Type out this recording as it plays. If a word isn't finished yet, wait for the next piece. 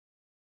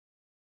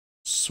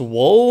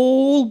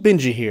Swole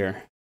Benji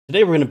here.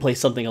 Today we're going to play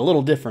something a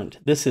little different.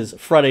 This is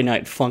Friday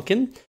Night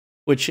Funkin,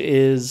 which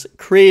is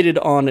created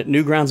on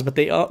Newgrounds, but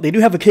they do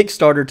have a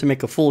Kickstarter to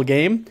make a full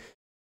game.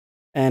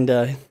 And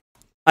I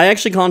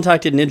actually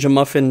contacted Ninja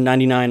Muffin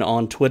 99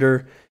 on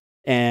Twitter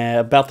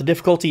about the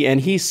difficulty, and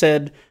he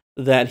said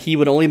that he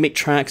would only make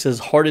tracks as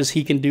hard as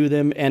he can do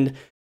them. And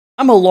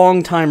I'm a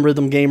long-time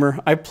rhythm gamer.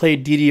 I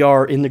played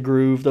DDR, In the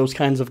Groove, those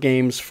kinds of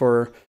games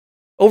for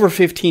over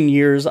 15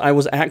 years. I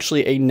was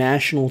actually a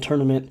national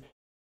tournament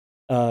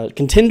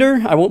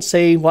contender. I won't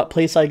say what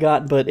place I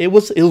got, but it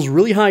was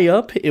really high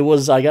up.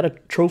 I got a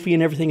trophy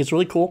and everything. It's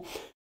really cool.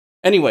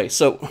 Anyway,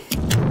 so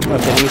okay,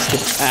 let me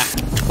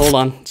skip. Hold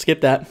on,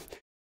 skip that.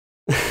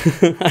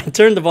 I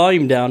turned the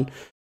volume down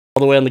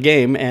all the way on the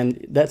game,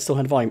 and that still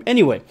had volume.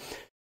 Anyway,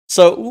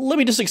 so let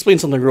me just explain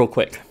something real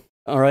quick.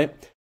 All right,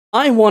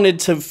 I wanted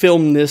to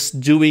film this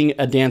doing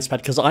a dance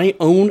pad because I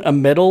own a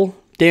metal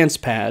dance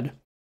pad.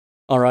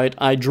 All right,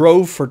 I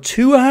drove for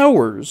 2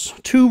 hours,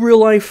 2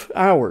 real-life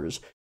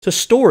hours, to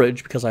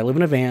storage because I live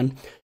in a van,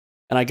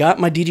 and I got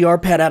my DDR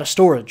pad out of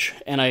storage,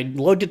 and I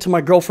lugged it to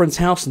my girlfriend's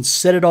house and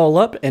set it all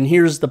up, and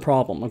here's the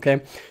problem,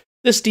 okay?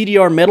 This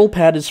DDR metal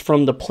pad is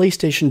from the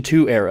PlayStation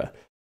 2 era,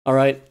 all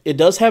right? It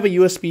does have a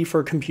USB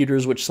for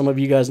computers, which some of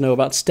you guys know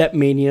about, Step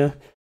Mania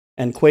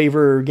and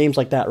Quaver, games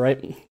like that,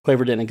 right?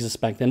 Quaver didn't exist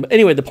back then. But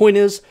anyway, the point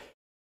is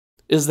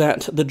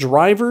that the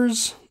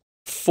drivers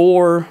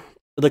for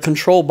the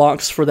control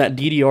box for that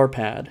DDR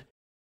pad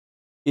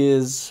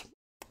is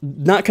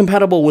not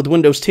compatible with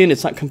Windows 10.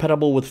 It's not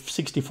compatible with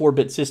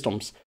 64-bit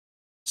systems.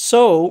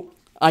 So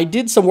I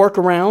did some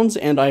workarounds,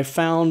 and I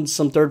found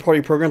some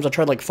third-party programs. I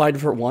tried like 5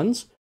 different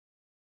ones.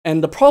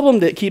 And the problem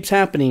that keeps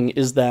happening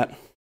is that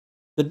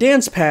the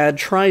dance pad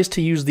tries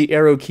to use the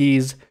arrow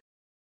keys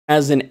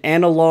as an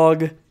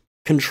analog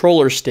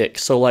controller stick.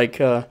 So like,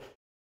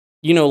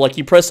 you know, like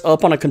you press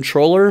up on a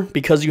controller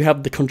because you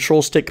have the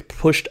control stick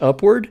pushed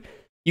upward.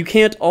 You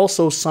can't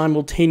also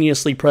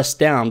simultaneously press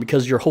down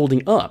because you're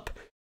holding up.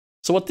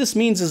 So what this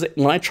means is that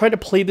when I try to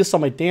play this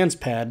on my dance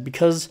pad,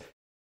 because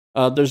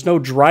there's no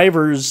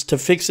drivers to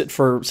fix it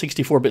for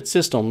 64-bit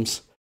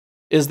systems,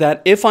 is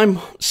that if I'm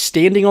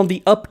standing on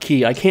the up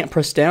key, I can't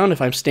press down.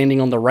 If I'm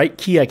standing on the right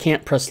key, I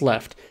can't press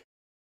left.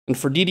 And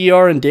for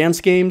DDR and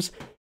dance games,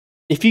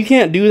 if you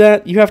can't do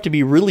that, you have to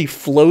be really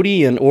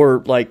floaty and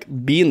or like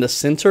be in the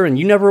center, and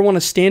you never want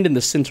to stand in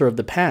the center of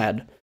the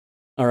pad.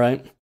 All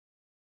right.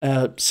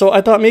 So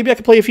I thought maybe I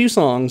could play a few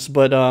songs,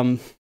 but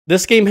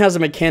this game has a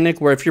mechanic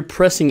where if you're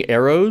pressing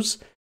arrows,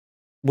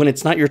 when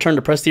it's not your turn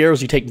to press the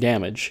arrows, you take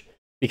damage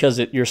because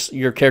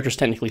your character's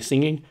technically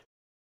singing.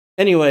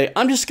 Anyway,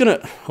 I'm just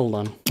gonna hold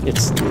on.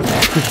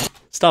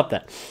 Stop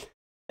that.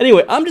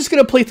 Anyway, I'm just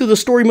gonna play through the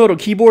story mode on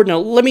keyboard. Now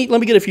let me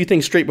get a few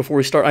things straight before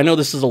we start. I know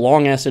this is a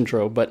long ass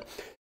intro, but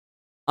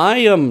I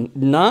am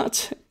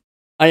not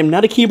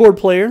a keyboard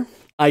player.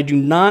 I do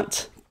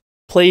not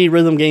play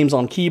rhythm games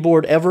on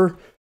keyboard ever.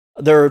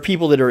 There are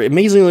people that are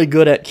amazingly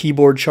good at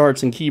keyboard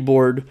charts and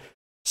keyboard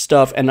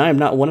stuff, and I am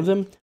not one of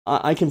them.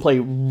 I can play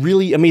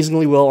really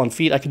amazingly well on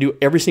feet. I can do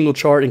every single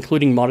chart,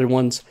 including modded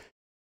ones,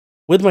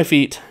 with my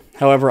feet.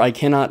 However, I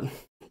cannot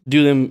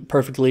do them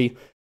perfectly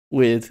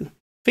with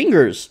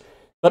fingers.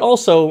 But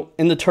also,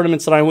 in the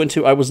tournaments that I went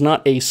to, I was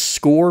not a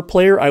score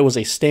player, I was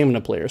a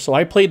stamina player. So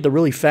I played the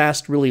really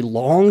fast, really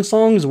long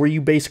songs where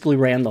you basically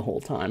ran the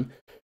whole time.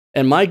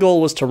 And my goal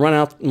was to run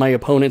out my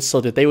opponents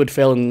so that they would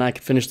fail and then I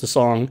could finish the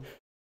song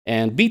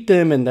and beat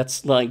them, and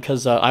that's like,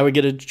 because I would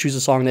get to choose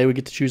a song, they would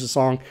get to choose a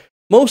song.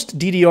 Most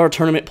DDR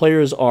tournament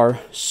players are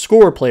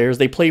score players.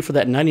 They play for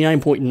that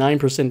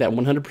 99.9%, that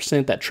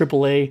 100%, that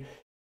AAA,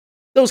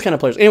 those kind of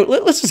players. Anyway,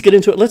 let's just get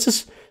into it. Let's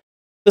just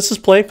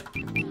play.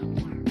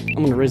 I'm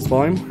going to raise the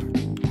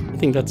volume. I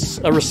think that's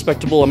a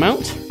respectable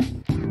amount.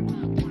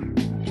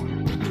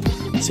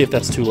 Let's see if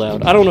that's too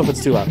loud. I don't know if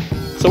it's too loud.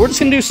 So we're just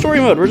going to do story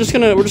mode. We're just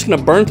gonna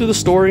burn through the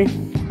story,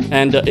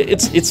 and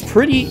it's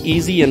pretty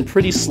easy and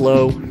pretty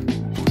slow.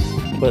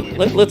 But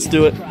let's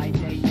do it.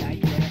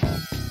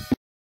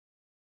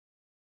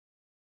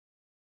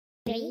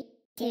 3,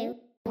 2,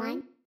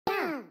 1,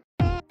 go!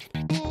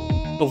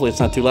 Hopefully it's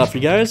not too loud for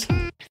you guys.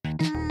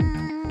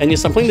 And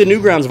yes, I'm playing the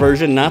Newgrounds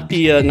version, not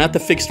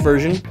the fixed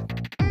version.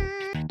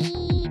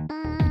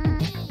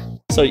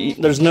 So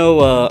there's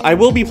no. I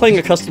will be playing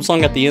a custom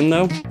song at the end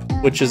though,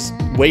 which is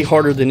way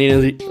harder than any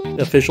of the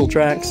official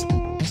tracks.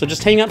 So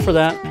just hang out for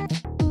that.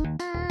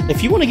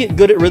 If you want to get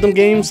good at rhythm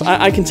games,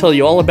 I can tell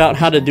you all about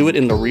how to do it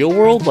in the real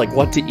world, like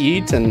what to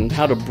eat and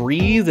how to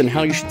breathe and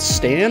how you should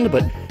stand,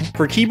 but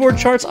for keyboard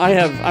charts,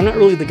 I'm not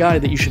really the guy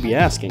that you should be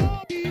asking.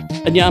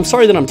 And yeah, I'm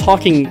sorry that I'm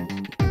talking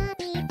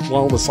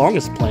while the song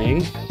is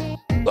playing.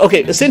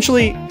 Okay,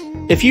 essentially,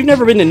 if you've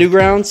never been to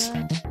Newgrounds,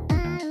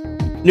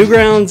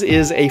 Newgrounds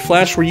is a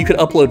Flash where you could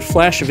upload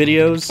Flash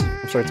videos.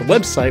 I'm sorry, it's a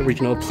website where you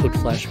can upload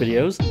Flash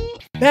videos.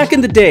 Back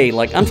in the day,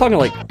 like, I'm talking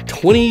like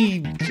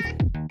 20,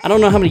 I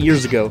don't know how many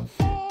years ago.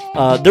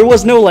 There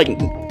was no, like,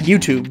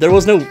 YouTube. There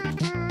was no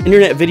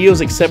internet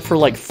videos except for,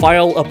 like,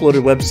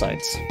 file-uploaded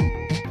websites.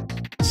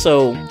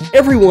 So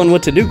everyone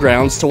went to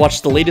Newgrounds to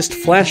watch the latest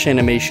Flash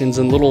animations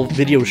and little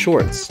video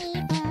shorts,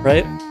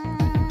 right?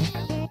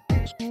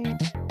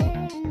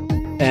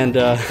 And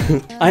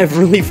I have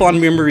really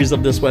fond memories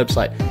of this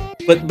website.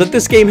 But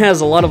this game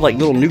has a lot of like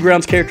little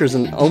Newgrounds characters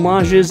and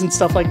homages and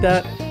stuff like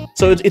that.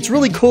 So it's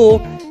really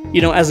cool,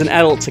 you know, as an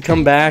adult to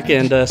come back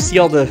and see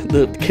all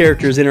the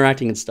characters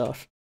interacting and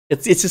stuff.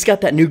 It's just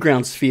got that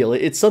Newgrounds feel.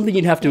 It's something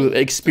you'd have to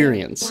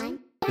experience.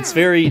 It's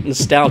very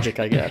nostalgic,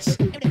 I guess.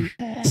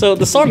 So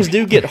the songs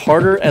do get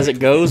harder as it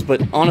goes,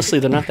 but honestly,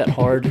 they're not that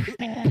hard.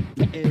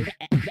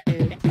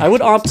 I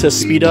would opt to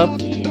speed up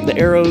the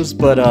arrows,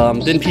 but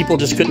then people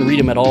just couldn't read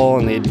them at all,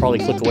 and they'd probably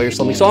click away or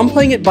something. So I'm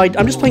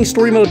just playing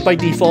story mode by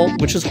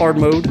default, which is hard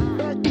mode.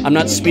 I'm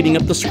not speeding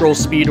up the scroll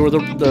speed or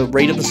the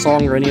rate of the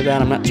song or any of that.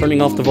 I'm not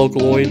turning off the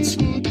Vocaloids.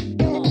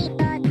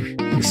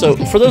 So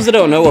for those that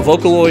don't know, a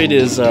Vocaloid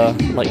is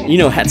like, you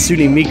know,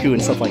 Hatsune Miku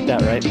and stuff like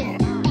that, right?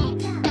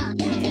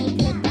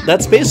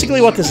 That's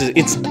basically what this is.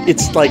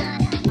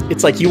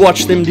 It's like you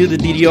watch them do the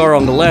DDR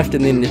on the left,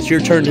 and then it's your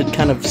turn to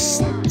kind of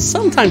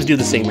sometimes do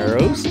the same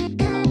arrows.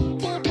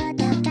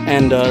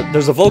 And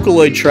there's a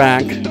Vocaloid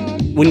track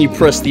when you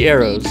press the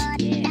arrows.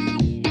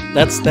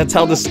 That's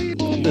how this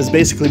is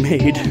basically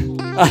made.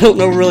 I don't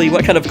know really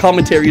what kind of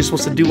commentary you're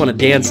supposed to do on a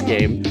dance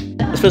game,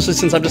 especially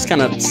since I'm just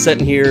kind of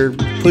sitting here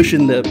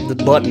pushing the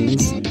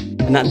buttons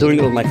and not doing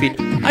it with my feet.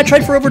 I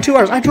tried for over 2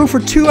 hours. I drove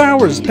for 2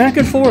 hours back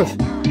and forth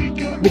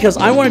because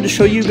I wanted to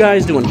show you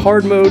guys doing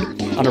hard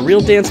mode on a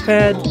real dance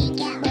pad,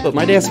 but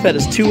my dance pad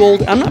is too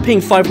old. I'm not paying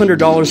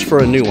 $500 for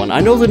a new one. I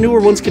know the newer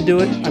ones can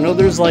do it. I know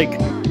there's like...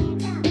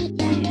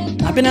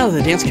 I've been out of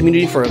the dance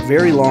community for a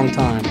very long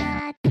time,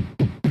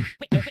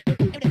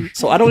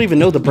 so I don't even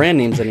know the brand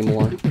names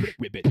anymore.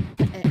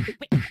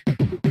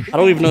 I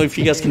don't even know if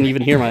you guys can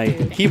even hear my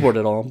keyboard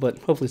at all, but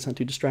hopefully it's not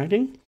too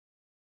distracting.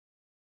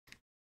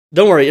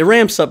 Don't worry, it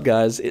ramps up,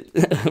 guys.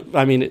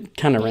 I mean, it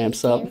kind of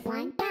ramps up.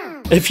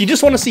 If you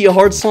just want to see a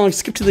hard song,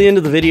 skip to the end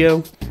of the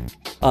video.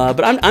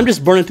 But I'm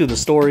just burning through the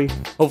story.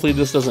 Hopefully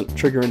this doesn't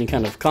trigger any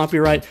kind of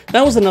copyright.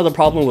 That was another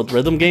problem with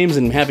rhythm games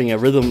and having a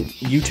rhythm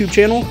YouTube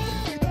channel,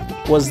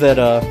 was that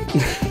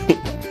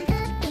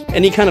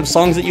any kind of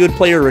songs that you would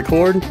play or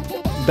record,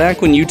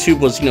 back when YouTube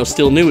was, you know,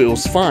 still new, it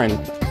was fine.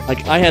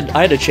 Like, I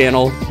had a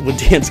channel with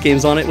dance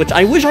games on it, which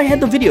I wish I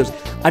had the videos.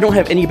 I don't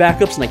have any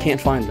backups and I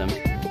can't find them.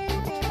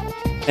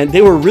 And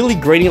they were really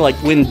grainy. Like,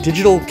 when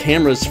digital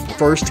cameras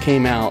first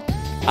came out,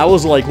 I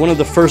was like one of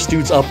the first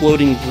dudes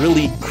uploading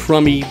really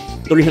crummy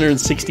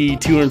 360,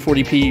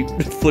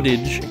 240p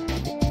footage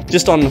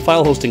just on the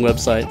file hosting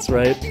websites,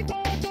 right?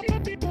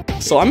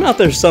 So I'm out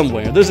there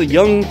somewhere. There's a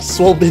young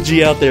swole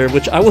Bidgie out there,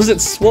 which I wasn't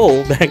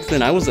swole back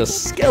then. I was a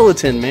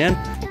skeleton, man.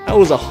 I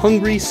was a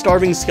hungry,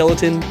 starving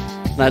skeleton.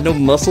 And I had no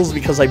muscles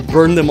because I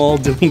burned them all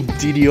doing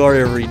DDR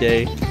every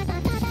day.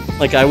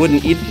 Like, I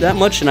wouldn't eat that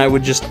much and I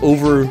would just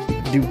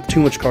overdo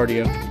too much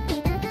cardio.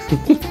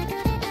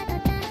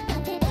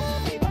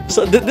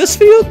 So this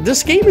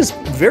game is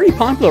very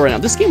popular right now.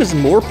 This game is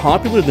more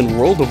popular than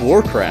World of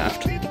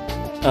Warcraft.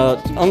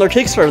 On their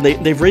Kickstarter,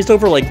 they've raised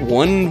over like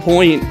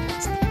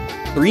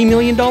 $1.3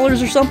 million or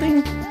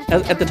something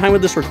at the time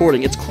of this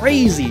recording. It's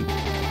crazy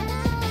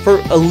for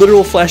a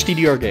literal Flash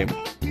DDR game.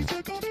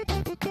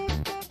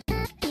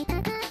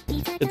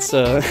 It's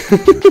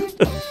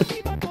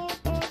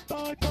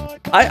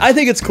I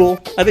think it's cool.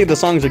 I think the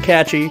songs are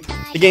catchy.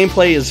 The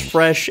gameplay is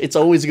fresh. It's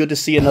always good to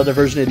see another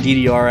version of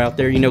DDR out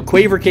there. You know,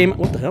 Quaver came...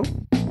 What the hell?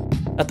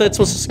 I thought it's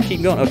supposed to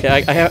keep going. Okay,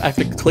 I have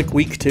to click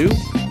week 2?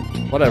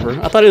 Whatever.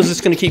 I thought it was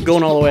just going to keep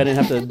going all the way. I didn't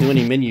have to do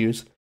any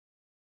menus.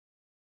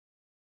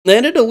 They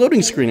added a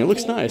loading screen. It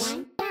looks nice.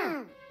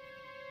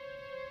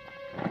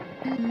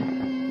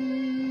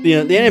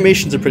 The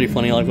animations are pretty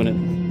funny. I like when it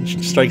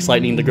strikes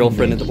lightning, the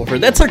girlfriend and the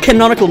boyfriend. That's their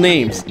canonical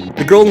names.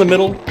 The girl in the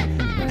middle...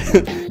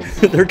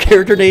 Their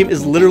character name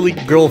is literally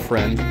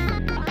Girlfriend.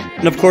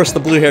 And of course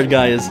the blue-haired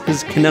guy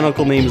his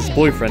canonical name is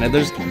Boyfriend. And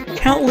there's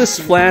countless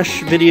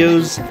Flash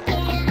videos,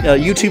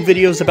 YouTube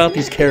videos about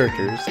these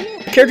characters.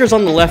 The characters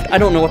on the left, I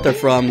don't know what they're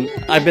from.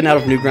 I've been out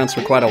of Newgrounds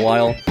for quite a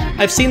while.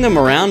 I've seen them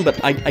around,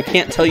 but I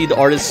can't tell you the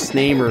artist's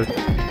name or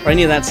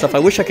any of that stuff. I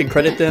wish I could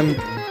credit them.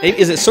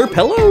 Is it Sir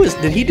Pello?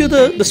 Did he do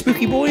the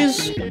Spooky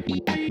Boys?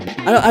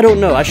 I don't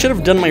know. I should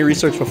have done my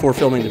research before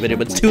filming the video,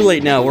 but it's too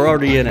late now. We're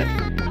already in it.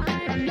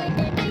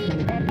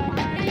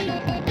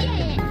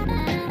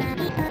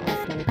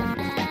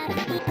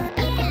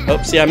 Oh,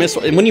 see, I missed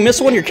one. And when you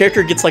miss one, your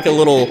character gets like a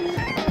little,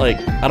 like,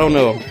 I don't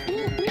know.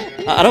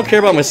 I don't care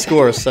about my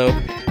score, so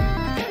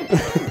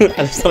I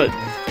just thought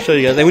I'd show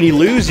you guys. And when you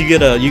lose, you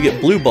get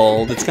blue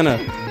balled. It's kind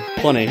of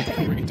funny. I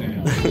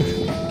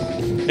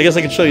guess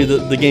I could show you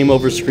the game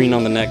over screen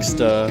on the next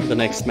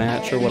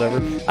match or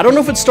whatever. I don't know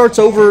if it starts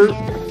over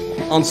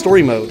on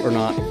story mode or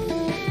not.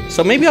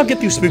 So maybe I'll get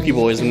through Spooky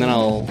Boys and then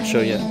I'll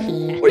show you.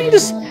 Or you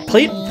just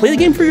play the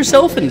game for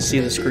yourself and see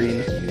the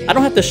screen. I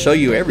don't have to show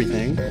you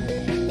everything.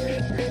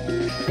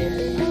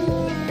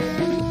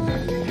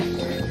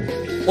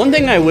 One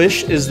thing I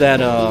wish is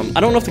that, I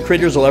don't know if the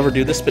creators will ever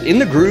do this, but In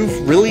the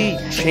Groove really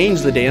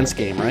changed the dance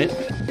game, right?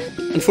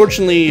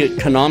 Unfortunately,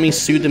 Konami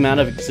sued them out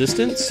of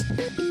existence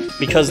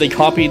because they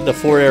copied the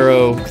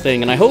 4-arrow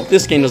thing, and I hope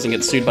this game doesn't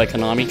get sued by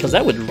Konami, because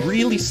that would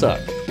really suck.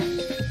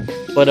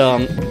 But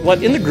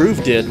what In the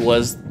Groove did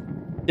was,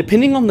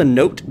 depending on the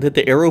note that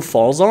the arrow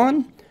falls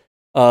on,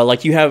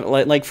 like you have,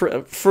 like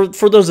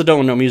for those that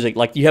don't know music,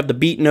 like you have the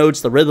beat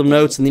notes, the rhythm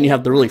notes, and then you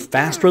have the really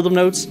fast rhythm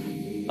notes.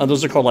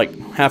 Those are called like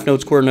half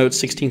notes, quarter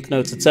notes, 16th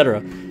notes,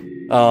 etc.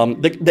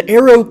 The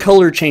arrow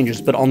color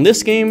changes, but on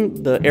this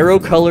game, the arrow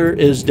color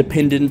is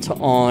dependent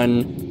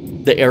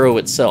on the arrow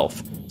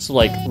itself. So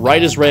like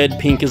right is red,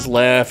 pink is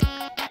left,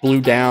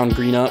 blue down,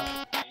 green up,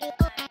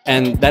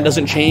 and that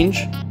doesn't change.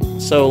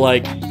 So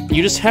like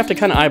you just have to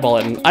kind of eyeball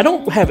it. And I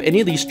don't have any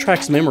of these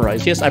tracks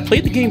memorized. Yes, I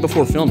played the game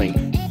before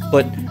filming,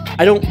 but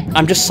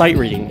I'm just sight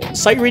reading.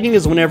 Sight reading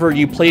is whenever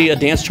you play a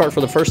dance chart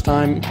for the first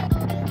time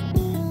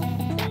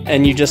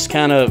and you just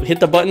kind of hit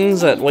the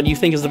buttons at what you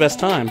think is the best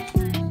time.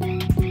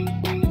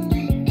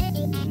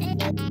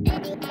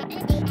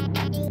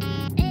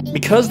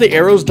 Because the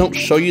arrows don't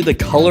show you the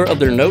color of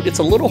their note, it's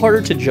a little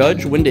harder to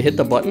judge when to hit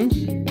the button.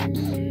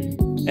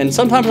 And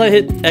sometimes I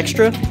hit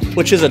extra,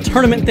 which is a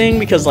tournament thing,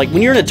 because like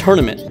when you're in a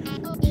tournament,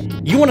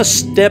 you want to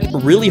step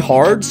really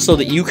hard so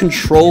that you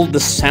control the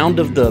sound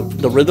of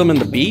the rhythm and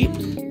the beat,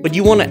 but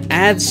you want to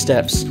add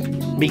steps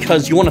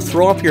because you want to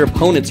throw off your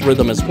opponent's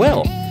rhythm as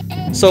well.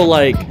 So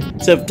like,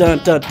 so da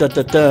da da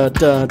da da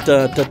da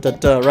da da da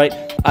da, right?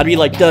 I'd be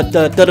like da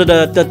da da da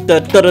da da da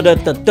da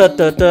da da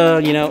da da,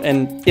 you know.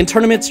 And in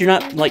tournaments, you're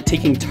not like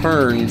taking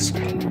turns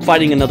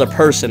fighting another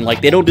person.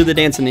 Like they don't do the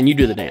dance and then you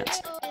do the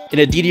dance. In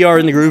a DDR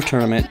In the Groove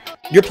tournament,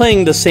 you're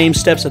playing the same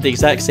steps at the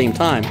exact same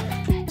time.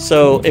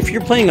 So if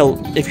you're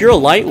a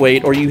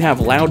lightweight or you have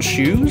loud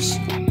shoes,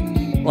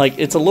 like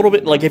it's a little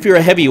bit like if you're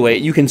a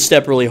heavyweight, you can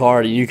step really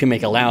hard and you can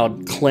make a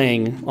loud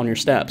clang on your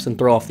steps and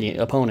throw off the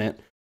opponent.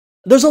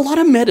 There's a lot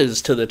of metas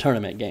to the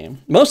tournament game.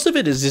 Most of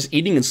it is just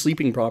eating and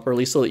sleeping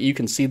properly so that you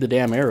can see the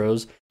damn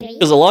arrows.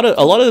 Because a lot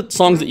of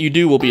songs that you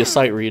do will be a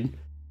sight read.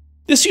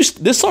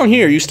 This song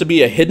here used to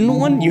be a hidden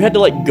one. You had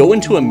to like go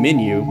into a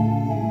menu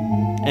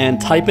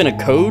and type in a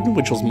code,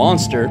 which was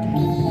Monster,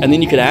 and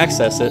then you could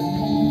access it.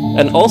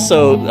 And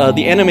also,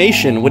 the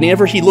animation,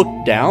 whenever he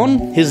looked down,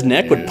 his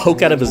neck would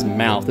poke out of his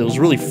mouth. It was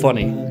really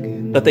funny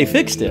that they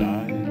fixed it.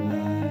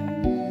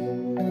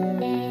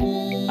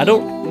 I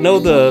don't know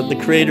the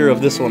creator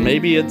of this one.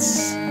 Maybe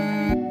it's...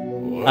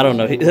 I don't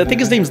know. I think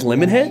his name's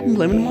Lemonhead?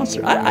 Lemon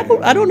Monster?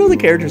 I don't know the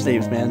characters'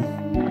 names, man.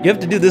 You have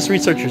to do this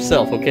research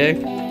yourself,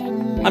 okay?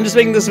 I'm just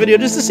making this video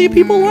just to see if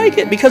people like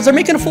it, because they're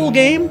making a full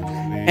game,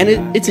 and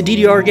it's a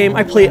DDR game.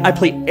 I play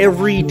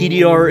every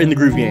DDR In the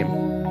Groove game.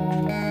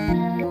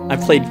 I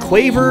played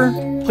Quaver,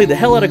 played the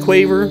hell out of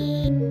Quaver.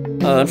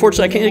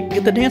 Unfortunately, I can't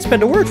get the dance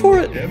pad to work for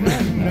it.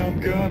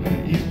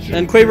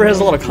 And Quaver has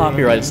a lot of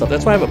copyrighted stuff.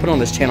 That's why I haven't put it on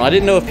this channel. I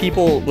didn't know if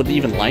people would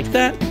even like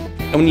that.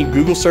 And when you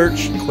Google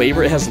search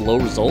Quaver, it has low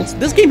results.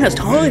 This game has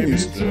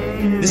tons.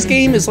 This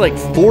game is like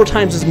 4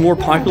 times as more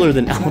popular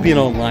than Albion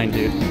Online,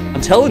 dude.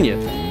 I'm telling you,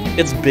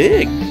 it's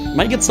big.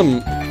 Might get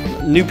some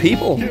new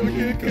people.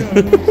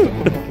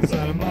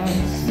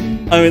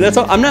 I mean, that's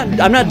all. I'm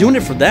not doing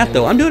it for that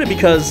though. I'm doing it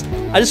because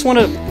I just want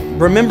to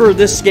remember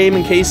this game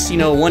in case, you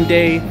know, one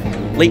day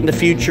late in the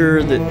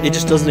future that it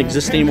just doesn't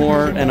exist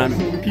anymore, and I'm,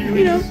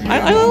 you know,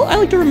 I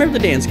like to remember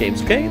the dance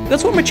games, okay?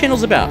 That's what my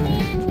channel's about.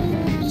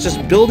 It's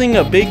just building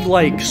a big,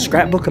 like,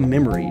 scrapbook of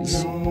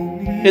memories.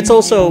 It's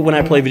also, when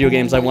I play video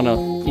games, I want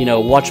to, you know,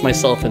 watch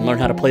myself and learn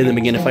how to play them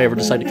again if I ever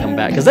decide to come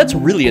back, because that's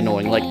really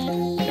annoying. Like,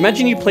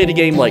 imagine you played a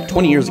game, like,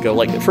 20 years ago,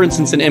 like, for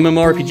instance, an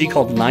MMORPG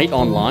called Night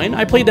Online.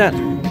 I played that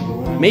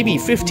maybe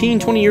 15,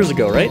 20 years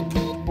ago, right?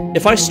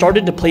 If I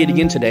started to play it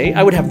again today,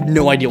 I would have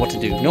no idea what to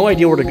do, no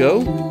idea where to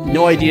go,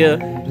 no idea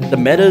the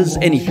metas,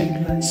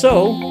 anything.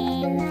 So,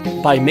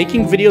 by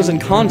making videos and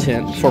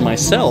content for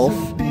myself,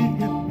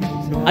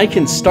 I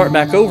can start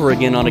back over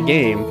again on a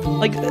game.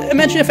 Like,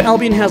 imagine if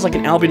Albion has like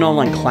an Albion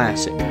Online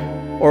Classic,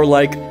 or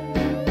like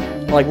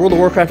World of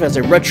Warcraft has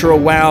a Retro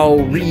WoW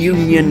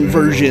reunion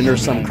version or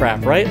some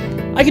crap, right?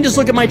 I can just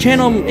look at my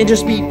channel and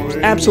just be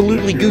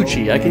absolutely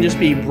Gucci. I can just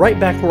be right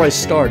back where I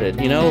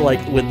started, you know, like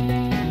with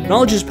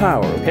knowledge is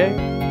power, okay?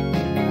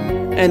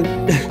 And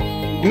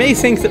you may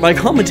think that my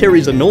commentary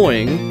is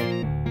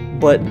annoying,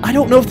 but I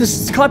don't know if this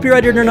is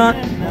copyrighted or not.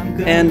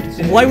 And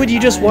why would you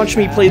just watch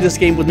me play this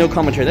game with no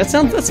commentary?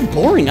 That's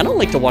boring. I don't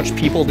like to watch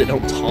people that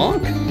don't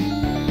talk.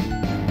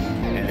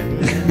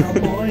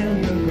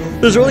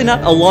 There's really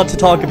not a lot to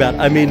talk about.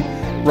 I mean,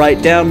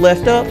 right, down,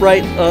 left, up,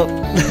 right, up.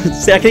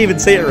 See, I can't even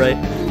say it right,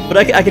 but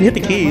I can hit the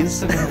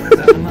keys.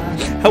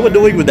 How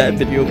annoying would that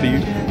video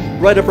be?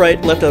 Right, up,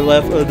 right, left, up,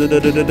 left.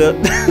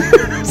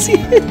 See,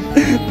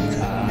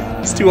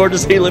 it's too hard to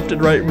say left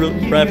and right real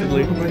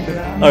rapidly.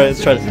 All right,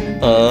 let's try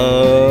it.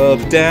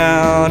 Up,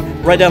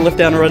 down, right, down, left,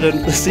 down, right,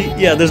 down. See,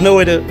 yeah, there's no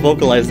way to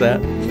vocalize that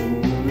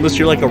unless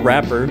you're like a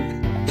rapper.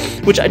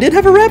 Which I did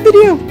have a rap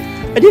video.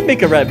 I did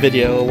make a rap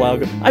video a while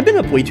ago. I've been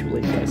up way too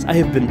late, guys. I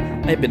have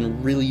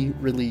been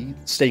really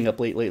staying up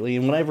late lately,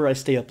 and whenever I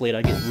stay up late,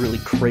 I get really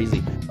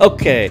crazy.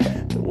 Okay,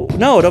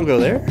 no, don't go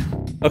there.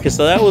 Okay,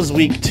 so that was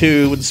week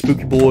 2 with the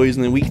Spooky Boys,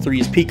 and then week 3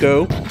 is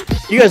Pico.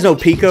 You guys know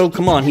Pico?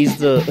 Come on, he's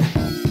the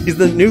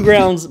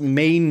Newgrounds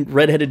main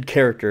redheaded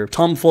character.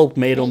 Tom Folk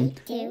made him.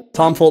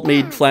 Tom Folk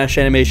made Flash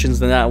animations,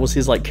 and that was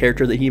his like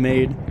character that he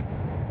made.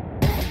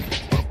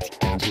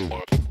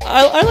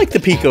 I like the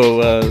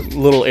Pico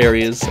little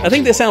areas. I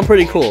think they sound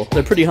pretty cool.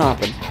 They're pretty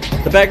hopping.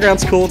 The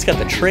background's cool. It's got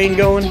the train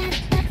going.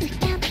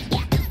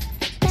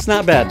 It's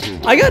not bad.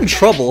 I got in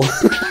trouble.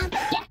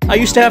 I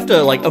used to have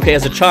to, like, okay,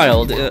 as a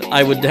child,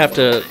 I would have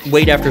to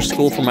wait after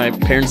school for my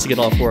parents to get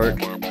off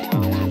work.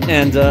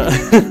 And,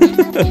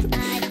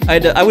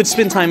 I would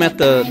spend time at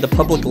the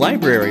public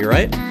library,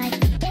 right?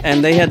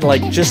 And they had,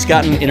 like, just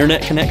gotten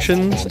internet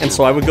connections, and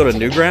so I would go to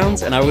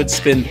Newgrounds, and I would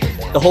spend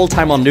the whole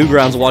time on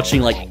Newgrounds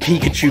watching, like,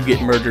 Pikachu get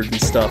murdered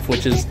and stuff,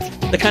 which is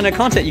the kind of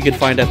content you could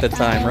find at the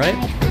time, right?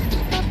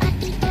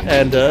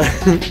 And,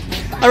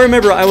 I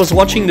remember I was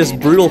watching this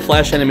brutal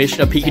Flash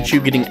animation of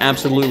Pikachu getting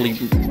absolutely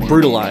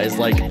brutalized.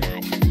 Like,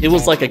 it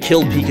was like a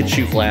kill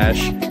Pikachu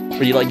Flash,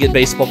 where you like get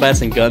baseball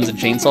bats and guns and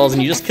chainsaws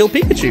and you just kill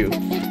Pikachu.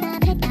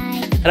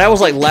 And I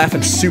was like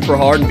laughing super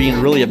hard and being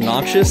really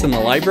obnoxious in the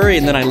library,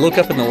 and then I look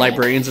up and the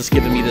librarian's just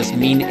giving me this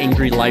mean,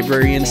 angry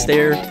librarian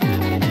stare.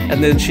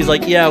 And then she's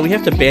like, yeah, we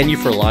have to ban you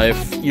for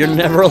life. You're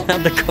never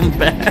allowed to come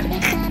back.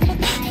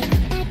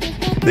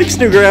 Thanks,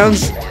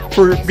 Newgrounds,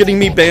 for getting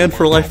me banned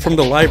for life from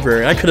the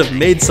library. I could have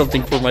made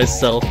something for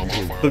myself,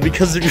 but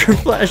because of your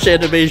Flash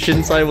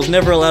animations, I was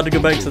never allowed to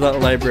go back to that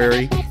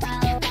library.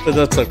 But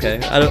that's okay.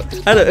 I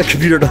had a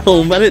computer at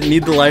home. I didn't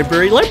need the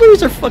library.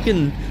 Libraries are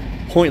fucking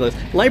pointless.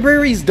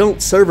 Libraries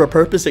don't serve a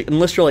purpose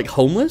unless you're like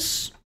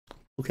homeless.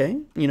 Okay?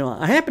 You know,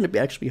 I happen to be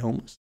actually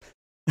homeless.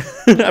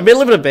 I may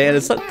live in a van.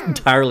 It's not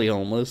entirely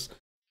homeless,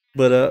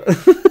 but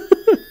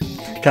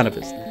kind of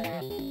is.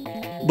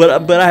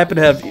 But I happen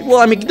to have, well,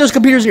 I mean, there's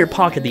computers in your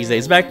pocket these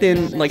days. Back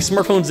then, like,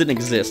 smartphones didn't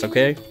exist,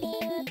 okay?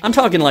 I'm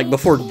talking, like,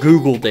 before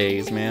Google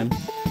days, man.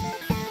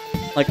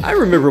 Like, I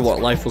remember what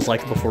life was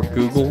like before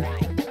Google.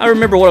 I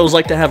remember what it was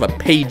like to have a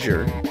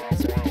pager.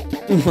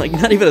 Like,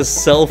 not even a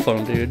cell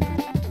phone, dude.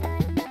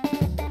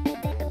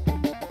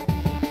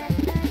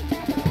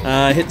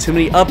 I hit too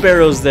many up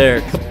arrows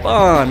there. Come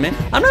on, man.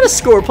 I'm not a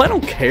score player. I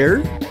don't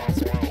care.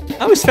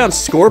 I always found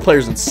score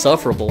players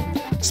insufferable.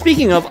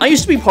 Speaking of, I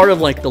used to be part of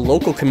like the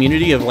local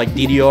community of like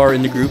DDR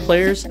in the group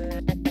players,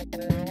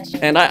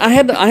 and I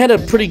had a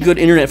pretty good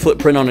internet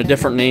footprint on a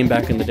different name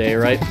back in the day,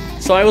 right?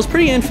 So I was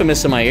pretty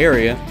infamous in my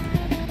area,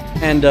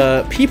 and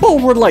people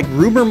were like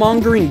rumor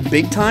mongering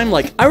big time.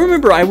 Like I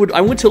remember I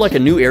went to like a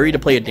new area to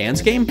play a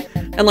dance game,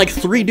 and like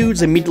 3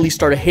 dudes immediately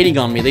started hating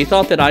on me. They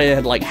thought that I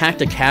had like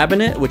hacked a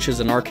cabinet, which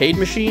is an arcade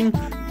machine,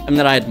 and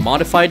that I had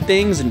modified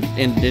things and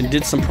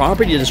did some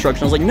property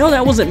destruction. I was like, no,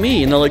 that wasn't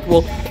me. And they're like,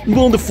 well,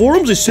 in the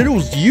forums they said it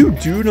was you,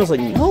 dude. And I was like,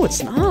 no,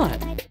 it's not.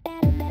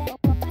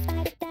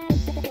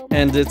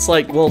 And it's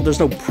like, well, there's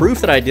no proof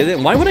that I did it.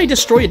 And why would I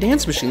destroy a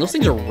dance machine? Those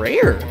things are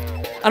rare.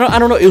 I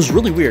don't know. It was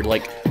really weird.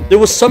 Like, there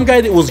was some guy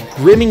that was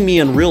grimming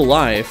me in real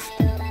life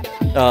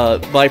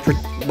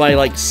by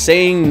like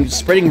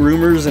spreading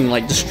rumors and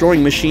like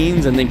destroying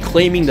machines and then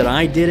claiming that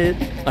I did it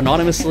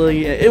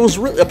anonymously. It was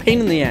really a pain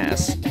in the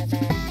ass.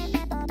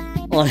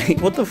 Like,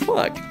 what the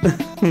fuck?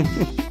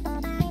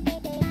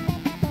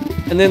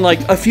 And then, like,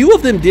 a few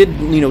of them did,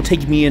 you know,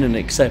 take me in and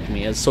accept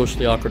me, as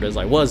socially awkward as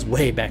I was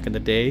way back in the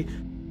day.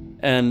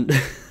 And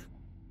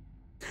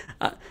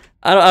I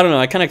don't know,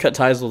 I kind of cut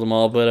ties with them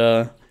all,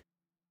 but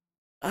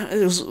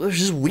it was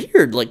just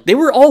weird. Like, they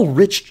were all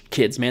rich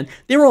kids, man.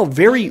 They were all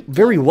very,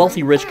 very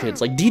wealthy rich kids.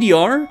 Like,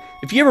 DDR,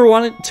 if you ever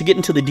wanted to get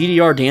into the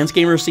DDR dance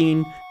gamer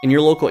scene in your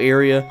local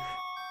area,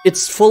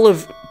 it's full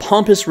of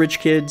pompous rich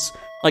kids.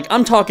 Like,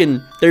 I'm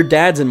talking, their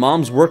dads and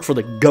moms work for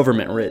the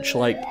government rich.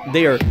 Like,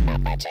 they are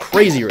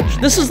crazy rich.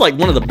 This is, like,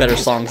 one of the better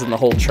songs in the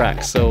whole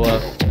track, so,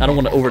 I don't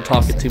want to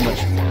overtalk it too much.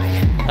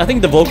 I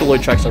think the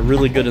Vocaloid tracks are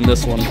really good in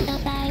this one.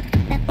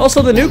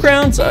 Also, the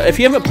Newgrounds, if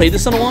you haven't played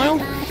this in a while,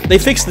 they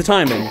fixed the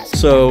timing,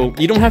 so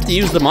you don't have to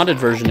use the modded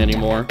version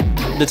anymore.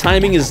 The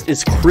timing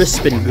is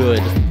crisp and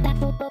good.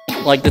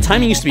 Like, the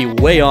timing used to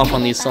be way off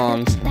on these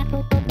songs,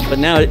 but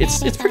now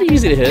it's pretty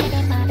easy to hit.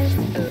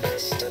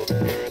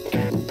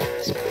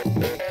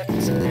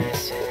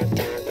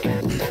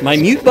 My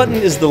mute button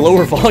is the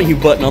lower volume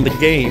button on the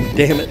game,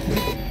 damn it.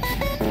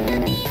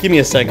 Give me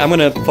a sec, I'm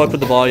gonna fuck with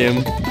the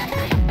volume.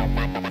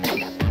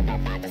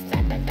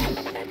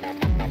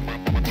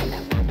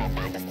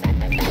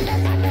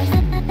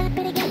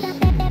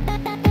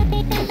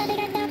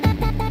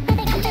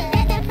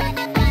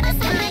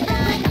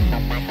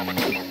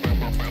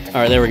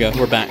 Alright, there we go,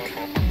 we're back.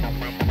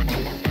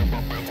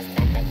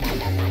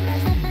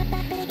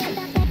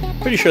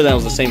 Pretty sure that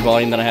was the same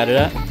volume that I had it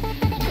at.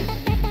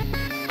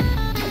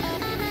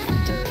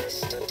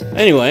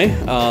 Anyway,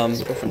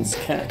 girlfriend's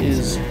cat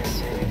is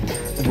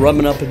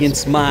rubbing up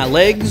against my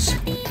legs.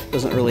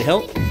 Doesn't really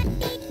help.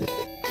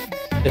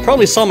 They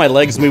probably saw my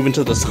legs moving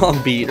to the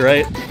song beat,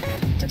 right?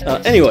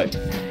 Anyway.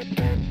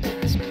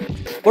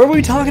 What were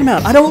we talking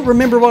about? I don't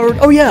remember what we're...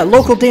 Oh yeah,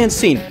 local dance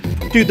scene.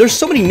 Dude, there's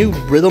so many new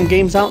rhythm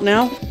games out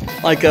now.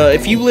 Like,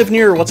 if you live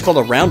near what's called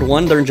a Round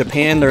 1, they're in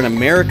Japan, they're in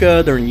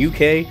America, they're in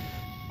UK,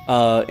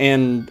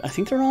 and I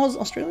think they're in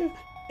Australia?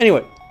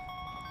 Anyway,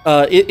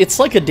 it's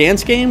like a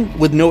dance game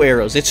with no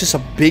arrows. It's just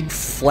a big,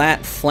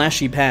 flat,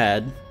 flashy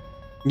pad.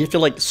 You have to,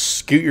 like,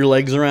 scoot your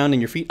legs around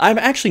and your feet. I've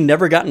actually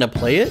never gotten to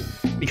play it,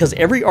 because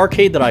every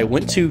arcade that I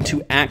went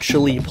to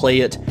actually play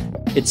it,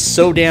 it's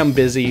so damn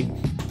busy.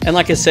 And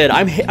like I said,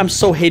 I'm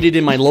so hated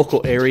in my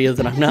local area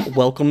that I'm not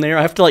welcome there.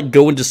 I have to, like,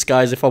 go in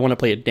disguise if I want to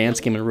play a dance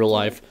game in real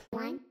life.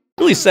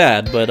 Really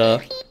sad, but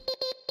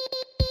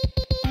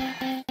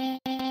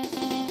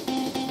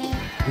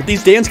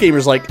these dance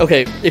gamers, like,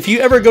 okay, if you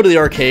ever go to the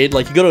arcade,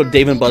 like, you go to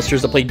Dave &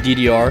 Buster's to play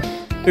DDR,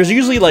 there's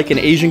usually, like, an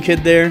Asian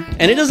kid there,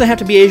 and it doesn't have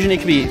to be Asian, it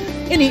could be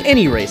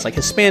any race, like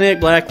Hispanic,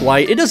 black,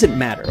 white, it doesn't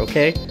matter,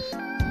 okay?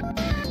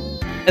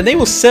 And they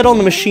will sit on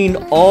the machine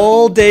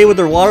all day with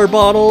their water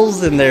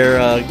bottles and their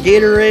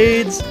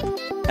Gatorades.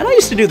 And I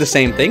used to do the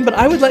same thing, but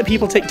I would let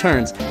people take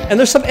turns. And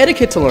there's some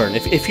etiquette to learn.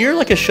 If you're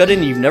like a shut-in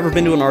and you've never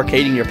been to an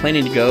arcade and you're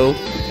planning to go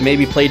and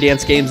maybe play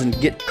dance games and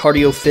get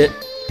cardio fit,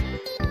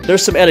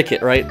 there's some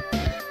etiquette, right?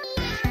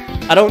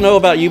 I don't know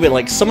about you, but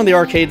like some of the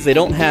arcades, they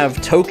don't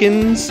have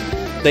tokens,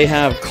 they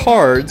have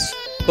cards,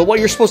 but what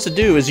you're supposed to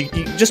do is you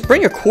just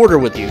bring a quarter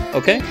with you,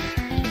 okay?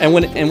 And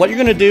what you're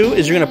gonna do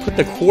is you're gonna put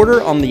the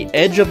quarter on the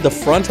edge of the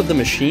front of the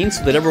machine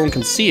so that everyone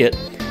can see it,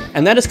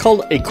 and that is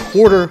called a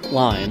quarter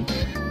line.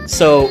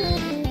 So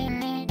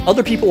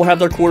other people will have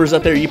their quarters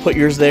up there, you put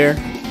yours there,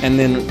 and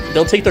then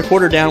they'll take their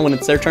quarter down when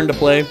it's their turn to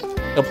play.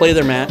 They'll play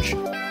their match.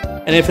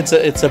 And if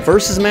it's a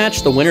versus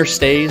match, the winner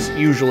stays,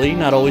 usually,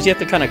 not always. You have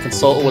to kind of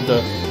consult with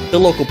the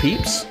local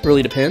peeps.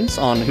 Really depends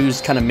on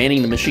who's kind of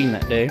manning the machine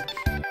that day.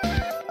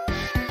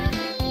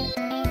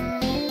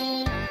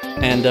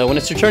 And when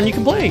it's your turn, you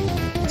can play.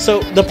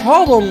 So the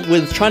problem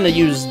with trying to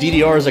use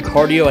DDR as a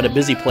cardio at a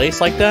busy place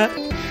like that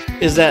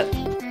is that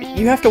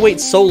you have to wait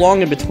so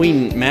long in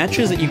between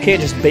matches that you can't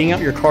just bang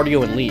out your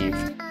cardio and leave,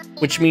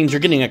 which means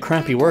you're getting a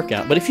crappy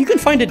workout. But if you can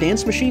find a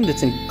dance machine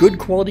that's in good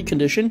quality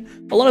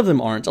condition, a lot of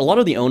them aren't. A lot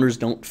of the owners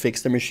don't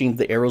fix their machines.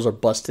 The arrows are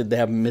busted. They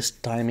have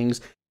missed timings.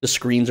 The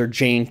screens are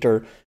janked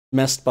or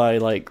messed by,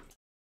 like,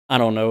 I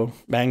don't know,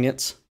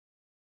 magnets.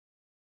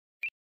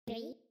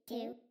 3,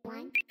 2,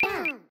 1,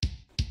 go!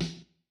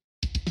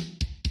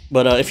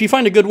 But if you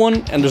find a good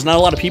one and there's not a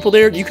lot of people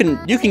there, you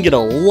can get a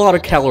lot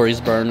of calories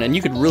burned, and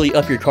you could really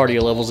up your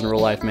cardio levels in real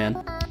life, man.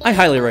 I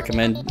highly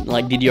recommend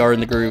like DDR in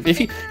the Groove.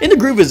 In the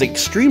Groove is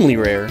extremely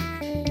rare.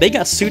 They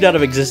got sued out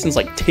of existence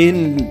like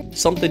 10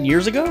 something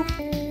years ago.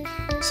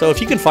 So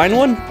if you can find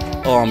one,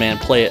 oh man,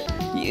 play it.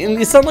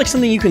 And it's not like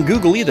something you can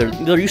Google either.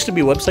 There used to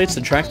be websites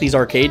to track these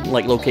arcade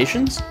like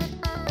locations,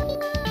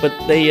 but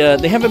they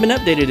haven't been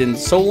updated in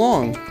so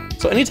long.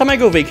 So anytime I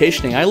go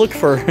vacationing, I look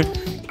for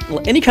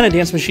any kind of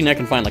dance machine I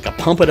can find, like a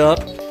Pump It Up,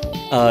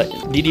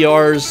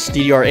 DDRs,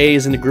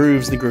 DDR-As in the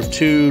Grooves, the Groove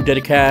 2,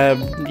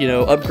 Dedicab, you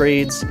know,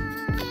 upgrades.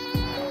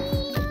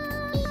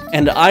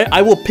 And I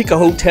will pick a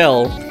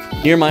hotel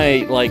near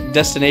my, like,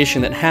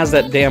 destination that has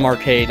that damn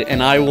arcade,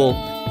 and I will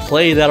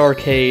play that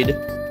arcade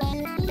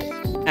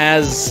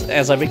as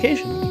I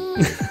vacation.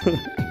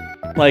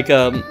 Like,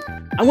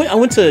 I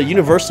went to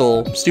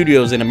Universal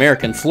Studios in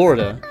America, in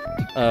Florida,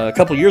 a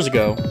couple years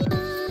ago.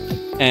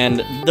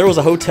 And there was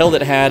a hotel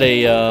that had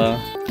a,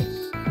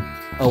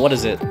 what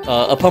is it?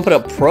 A Pump It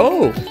Up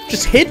Pro,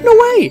 just hidden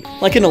away,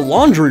 like in a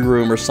laundry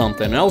room or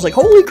something. And I was like,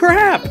 holy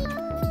crap!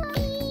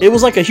 It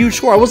was like a huge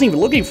score, I wasn't even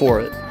looking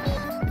for it.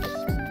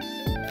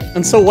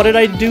 And so what did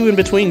I do in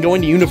between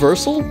going to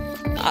Universal?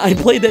 I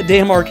played that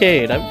damn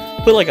arcade.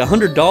 I put like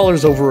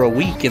 $100 over a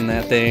week in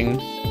that thing.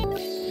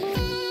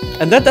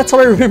 And that's what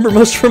I remember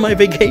most from my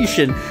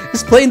vacation,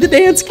 is playing the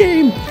dance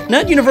game.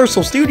 Not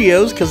Universal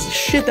Studios, because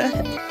shit,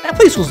 that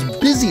place was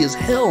busy as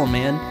hell,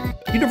 man.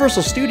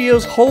 Universal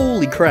Studios,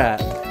 holy crap.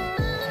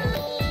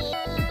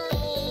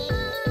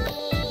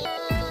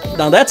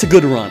 Now that's a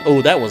good run.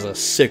 Oh, that was a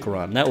sick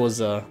run. That was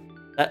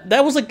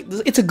like,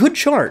 it's a good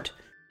chart.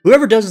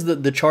 Whoever does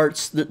the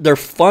charts, they're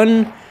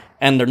fun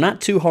and they're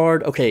not too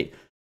hard. Okay,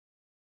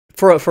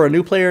 for a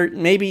new player,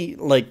 maybe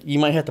like you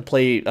might have to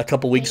play a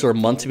couple weeks or a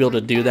month to be able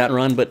to do that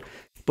run, but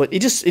it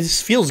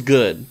just feels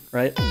good,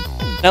 right?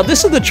 Now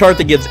this is the chart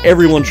that gives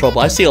everyone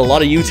trouble. I see a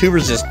lot of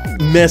YouTubers just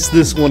mess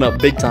this one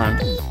up big time.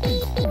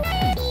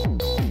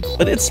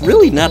 But it's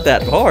really not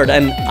that hard,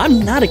 and I'm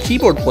not a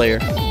keyboard player.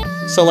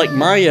 So like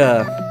my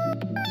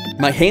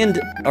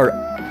hand or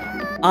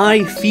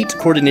eye-feet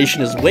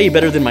coordination is way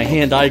better than my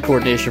hand-eye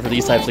coordination for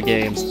these types of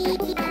games.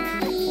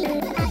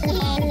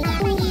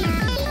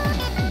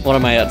 What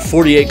am I at?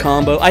 48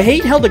 combo. I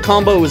hate how the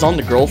combo is on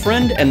the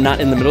girlfriend and not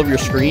in the middle of your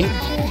screen.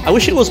 I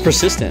wish it was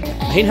persistent.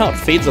 I hate how it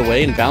fades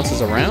away and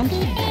bounces around.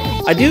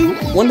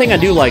 One thing I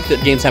do like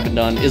that games haven't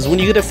done is when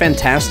you get a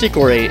fantastic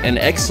or a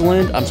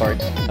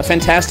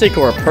fantastic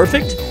or a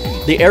perfect,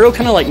 the arrow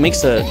kind of like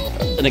makes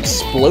an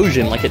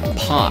explosion, like it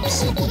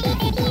pops.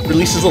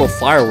 Releases little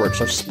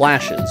fireworks or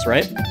splashes,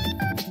 right?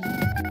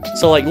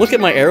 So like look at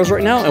my arrows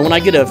right now, and when I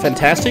get a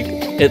fantastic,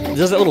 it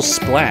does that little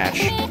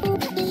splash.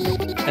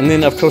 And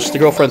then of course the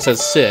girlfriend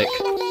says sick.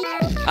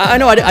 I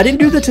know, I didn't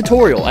do the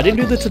tutorial. I didn't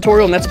do the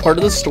tutorial, and that's part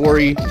of the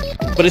story.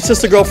 But it's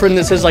just a girlfriend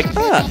that says, like,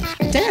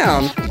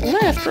 down,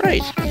 left,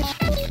 right.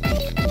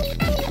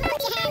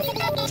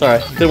 Sorry,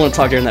 didn't want to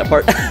talk during that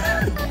part.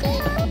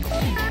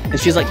 And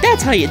she's like,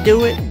 that's how you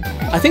do it.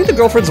 I think the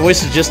girlfriend's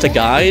voice is just a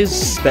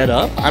guy's sped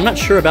up. I'm not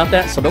sure about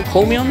that, so don't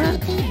quote me on that.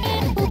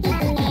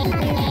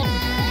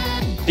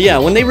 But yeah,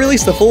 when they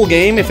release the full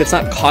game, if it's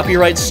not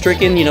copyright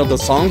stricken, you know, the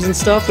songs and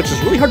stuff, which is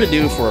really hard to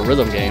do for a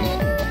rhythm game.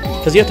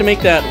 Because you have to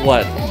make that,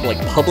 what, like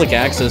public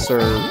access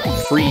or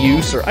free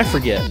use, or I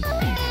forget.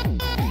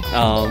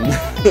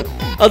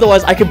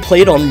 Otherwise, I could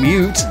play it on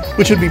mute,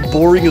 which would be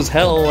boring as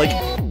hell. Like,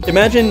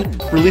 imagine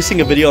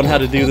releasing a video on how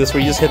to do this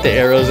where you just hit the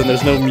arrows and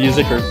there's no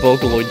music or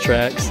Vocaloid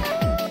tracks.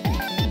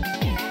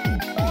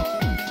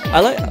 I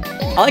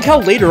like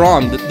how later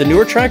on, the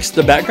newer tracks,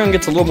 the background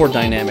gets a little more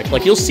dynamic.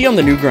 Like, you'll see on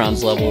the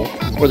Newgrounds level,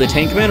 where the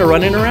tank men are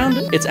running around,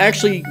 it's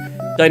actually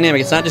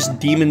dynamic. It's not just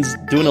demons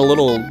doing a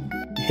little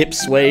hip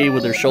sway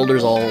with their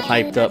shoulders all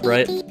hyped up,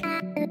 right?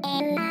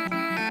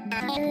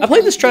 I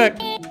played this track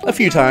a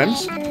few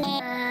times.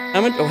 How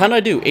did I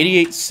do?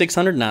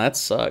 88,600? Nah, that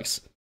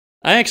sucks.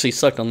 I actually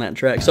sucked on that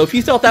track. So if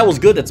you thought that was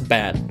good, that's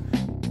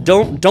bad.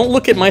 Don't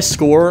look at my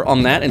score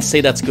on that and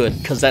say that's good,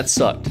 because that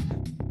sucked.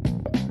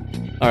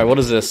 Alright, what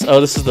is this? Oh,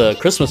 this is the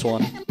Christmas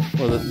one.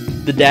 Where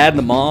the dad and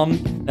the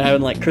mom are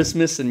having like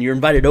Christmas and you're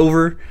invited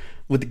over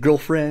with the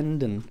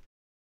girlfriend and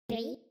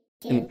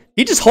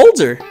he just holds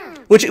her.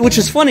 Which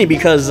is funny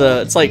because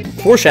it's like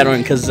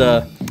foreshadowing because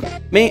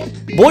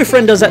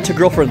boyfriend does that to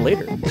girlfriend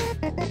later.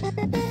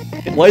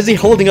 Why is he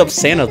holding up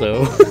Santa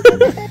though?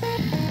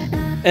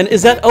 And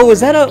is that what's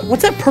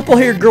that purple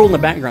haired girl in the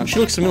background? She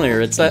looks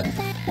familiar. It's that,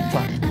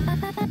 fuck.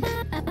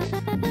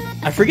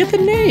 I forget the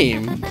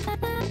name.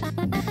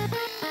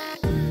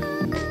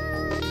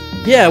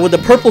 Yeah, with the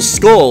purple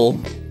skull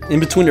in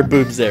between her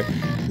boobs there.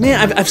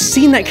 Man, I've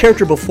seen that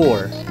character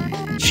before.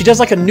 She does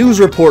like a news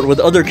report with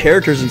other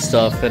characters and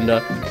stuff, and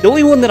the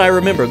only one that I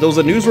remember, there was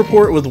a news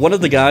report with one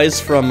of the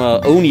guys from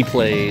Oni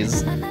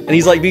Plays, and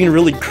he's like being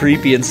really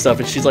creepy and stuff,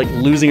 and she's like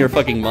losing her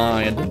fucking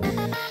mind.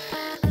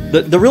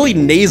 The really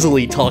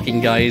nasally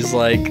talking guy is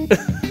like...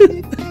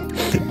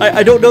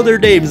 I don't know their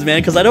names,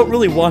 man, because I don't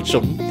really watch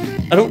them.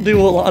 I don't do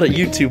a lot of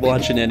YouTube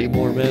watching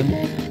anymore,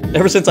 man.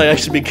 Ever since I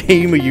actually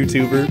became a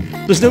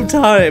YouTuber, there's no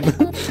time.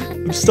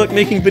 I'm stuck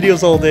making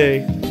videos all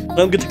day. I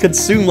don't get to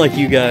consume like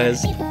you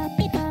guys.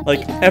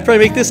 Like, after I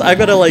make this, I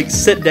gotta like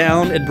sit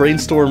down and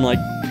brainstorm like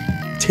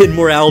 10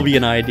 more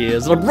Albion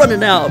ideas. And I'm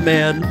running out,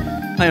 man.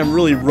 I am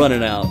really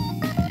running out.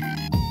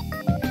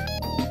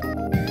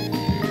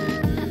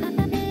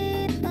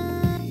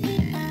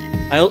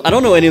 I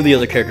don't know any of the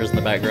other characters in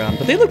the background,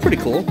 but they look pretty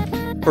cool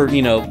for,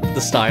 you know,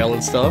 the style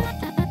and stuff.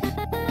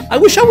 I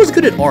wish I was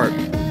good at art.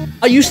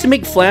 I used to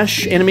make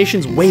Flash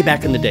animations way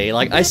back in the day.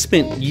 Like, I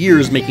spent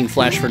years making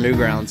Flash for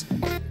Newgrounds.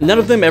 None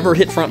of them ever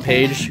hit front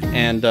page,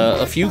 and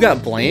a few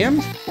got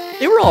blamed.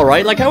 They were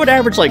alright. Like, I would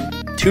average like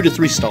 2 to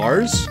 3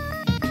 stars.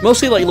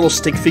 Mostly like little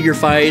stick figure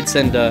fights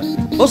and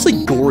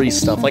mostly gory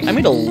stuff. Like, I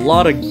made a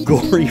lot of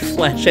gory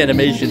Flash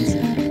animations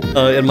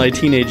in my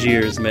teenage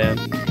years, man.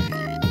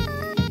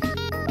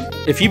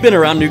 If you've been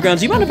around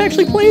Newgrounds, you might have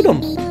actually played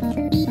them.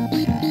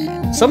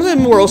 Some of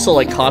them were also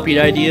like copied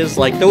ideas.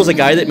 Like there was a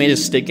guy that made a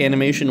stick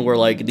animation where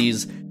like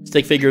these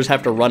stick figures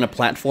have to run a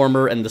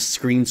platformer and the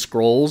screen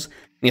scrolls.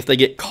 And if they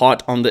get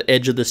caught on the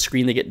edge of the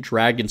screen, they get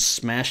dragged and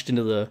smashed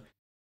into the,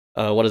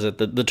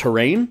 the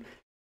terrain.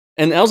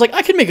 And I was like,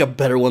 I can make a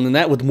better one than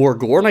that with more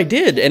gore, and I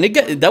did. And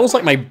that was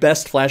like my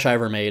best Flash I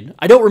ever made.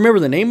 I don't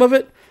remember the name of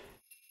it,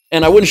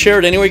 and I wouldn't share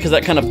it anyway because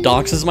that kind of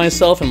doxes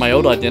myself and my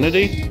old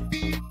identity.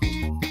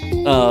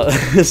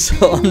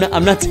 So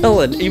I'm not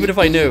telling, even if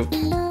I knew.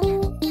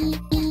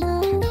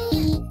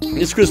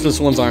 These Christmas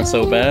ones aren't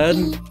so bad.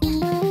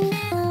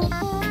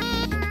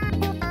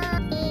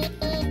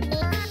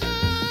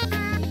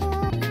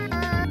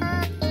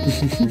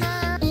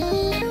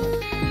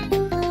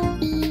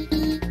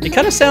 It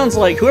kind of sounds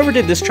like, whoever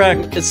did this track,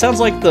 it sounds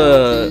like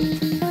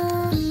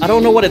I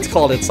don't know what it's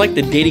called, it's like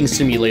the dating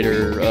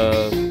simulator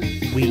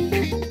week.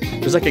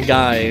 There's like a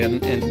guy,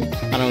 and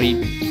I don't know,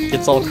 he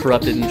gets all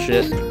corrupted and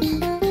shit.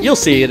 You'll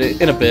see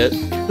it in a bit.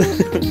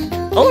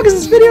 Oh, look at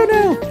this video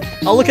now!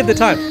 I'll look at the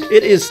time.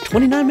 It is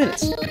 29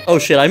 minutes. Oh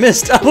shit, I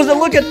missed. I wasn't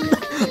looking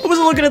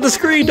at the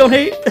screen, don't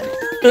hate.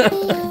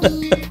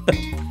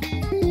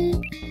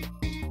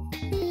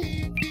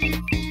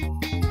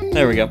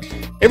 There we go.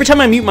 Every time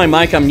I mute my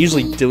mic, I'm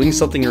usually doing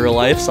something in real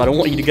life, so I don't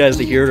want you guys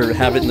to hear it or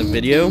have it in the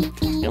video.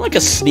 You know, like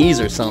a sneeze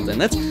or something.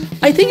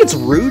 I think it's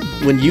rude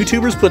when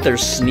YouTubers put their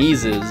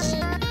sneezes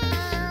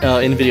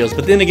in videos,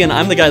 but then again,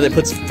 I'm the guy that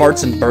puts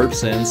farts and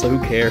burps in, so who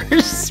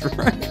cares,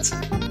 right?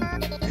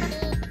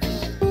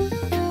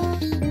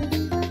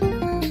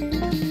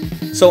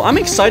 So I'm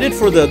excited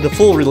for the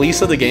full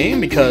release of the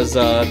game because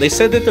they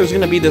said that there's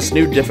going to be this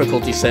new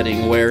difficulty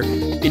setting where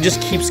it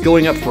just keeps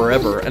going up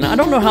forever. And I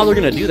don't know how they're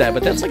going to do that,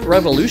 but that's like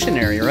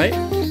revolutionary, right?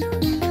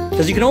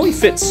 Because you can only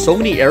fit so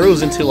many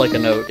arrows into like a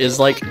note. Is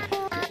like,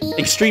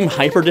 extreme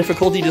hyper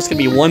difficulty, just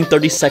gonna be 1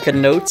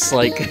 30-second notes,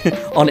 like,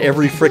 on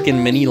every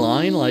frickin' mini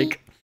line,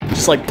 like,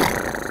 just like...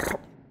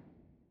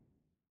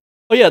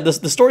 Oh yeah, the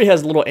story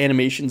has little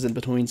animations in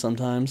between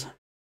sometimes.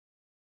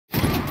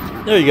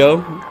 There you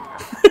go.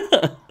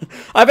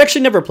 I've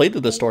actually never played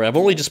through the story, I've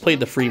only just played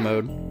the free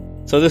mode.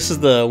 So this is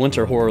the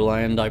Winter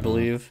Horrorland, I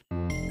believe.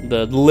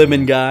 The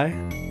lemon guy.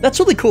 That's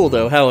really cool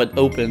though, how it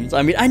opens.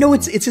 I mean, I know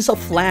it's just a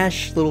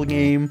flash little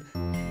game.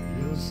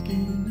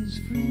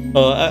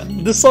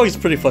 This song is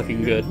pretty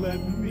fucking good.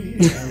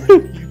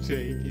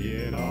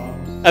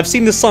 I've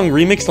seen this song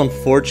remixed on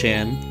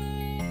 4chan.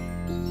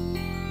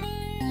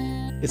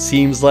 It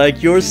seems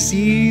like you're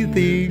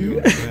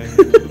seething.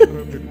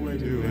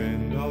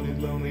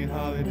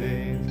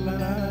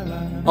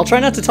 I'll try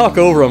not to talk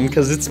over them,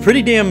 because it's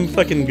pretty damn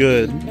fucking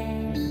good.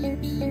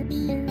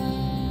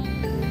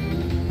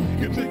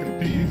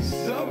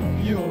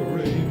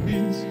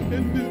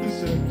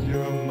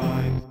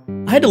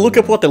 I had to look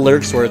up what the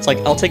lyrics were. It's like,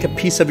 I'll take a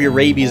piece of your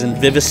rabies and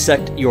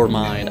vivisect your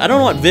mind. I don't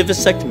know what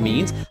vivisect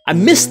means. I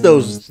missed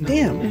those.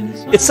 Damn.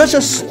 It's such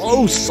a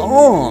slow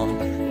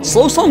song.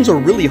 Slow songs are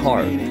really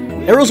hard.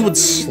 Arrows with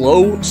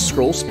slow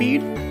scroll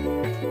speed?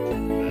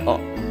 Oh.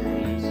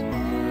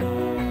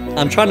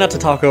 I'm trying not to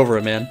talk over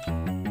it, man.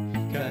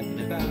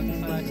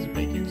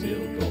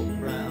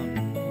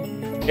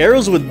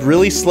 Arrows with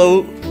really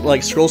slow,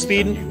 like, scroll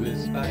speed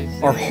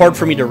are hard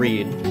for me to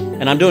read.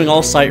 And I'm doing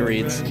all sight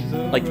reads.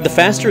 Like, the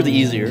faster, the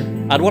easier.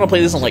 I'd want to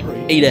play this on, like,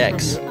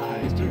 8x.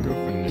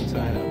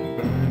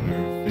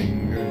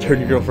 Turn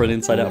your girlfriend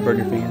inside out, burn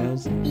your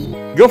fingernails.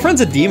 Girlfriend's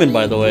a demon,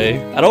 by the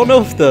way. I don't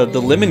know if the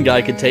lemon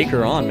guy could take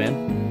her on,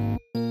 man.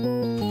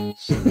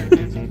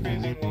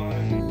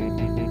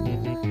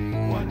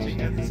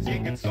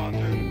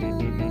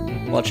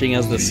 Watching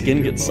as the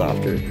skin gets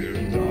softer.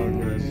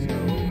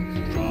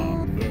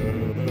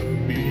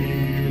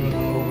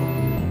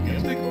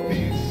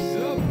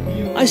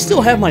 I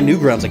still have my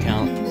Newgrounds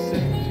account.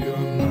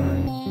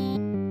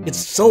 It's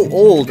so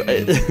old.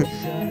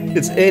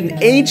 It's an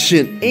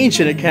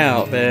ancient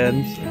account,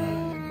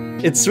 man.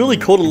 It's really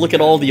cool to look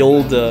at all the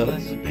old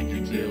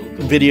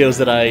videos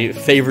that I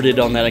favorited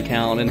on that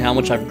account and how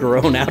much I've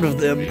grown out of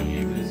them.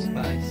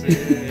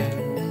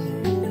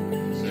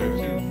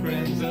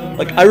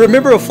 Like, I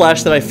remember a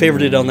flash that I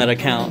favorited on that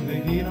account.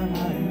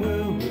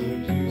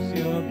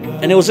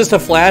 And it was just a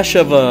flash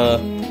of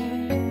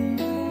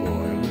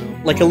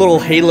like a little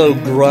Halo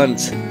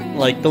grunt,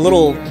 like the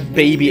little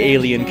baby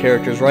alien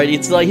characters, right?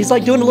 It's like he's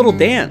like doing a little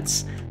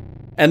dance,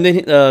 and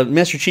then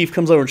Master Chief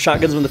comes over and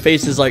shotguns him in the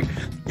face. And is like,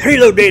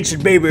 "Halo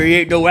dancing, baby,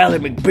 ain't no Ally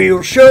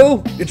McBeal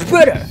show. It's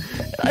better."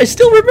 I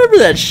still remember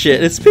that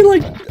shit. It's been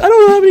like, I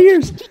don't know how many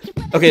years.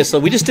 Okay, so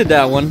we just did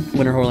that one,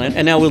 Winter Horrorland,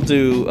 and now we'll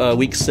do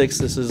week 6.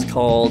 This is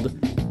called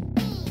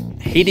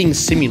Hating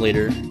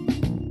Simulator.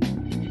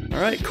 All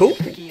right, cool.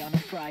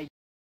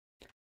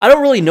 I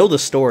don't really know the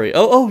story.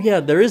 Oh yeah,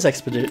 there is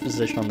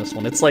exposition on this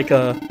one. It's like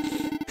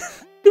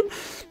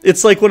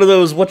it's like one of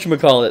those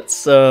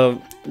whatchamacallits,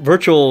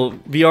 virtual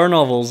VR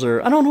novels,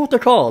 or I don't know what they're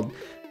called.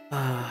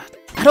 I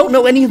don't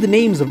know any of the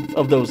names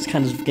of those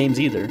kinds of games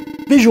either.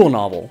 Visual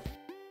novel.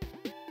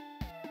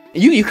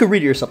 You could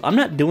read it yourself. I'm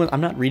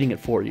not reading it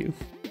for you.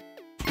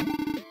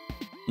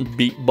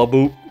 Beep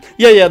baboop.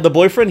 Yeah, the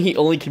boyfriend, he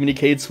only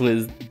communicates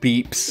with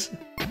beeps,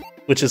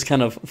 which is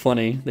kind of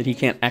funny that he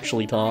can't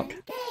actually talk.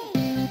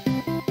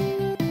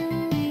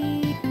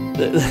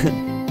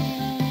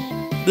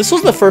 This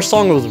was the first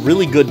song with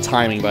really good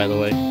timing, by the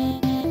way.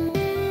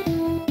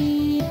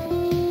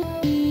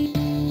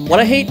 What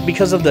I hate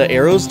because of the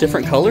arrows,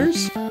 different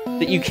colors,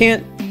 that you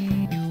can't,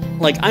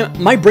 like,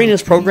 my brain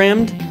is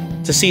programmed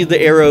to see the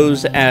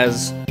arrows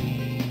as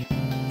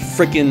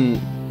frickin'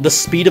 the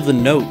speed of the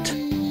note.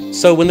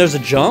 So when there's a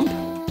jump,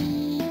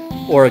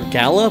 or a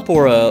gallop,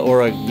 or a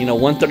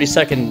 1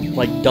 30-second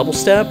like double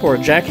step or a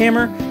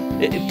jackhammer,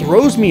 it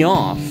throws me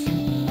off.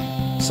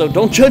 So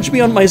don't judge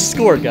me on my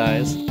score,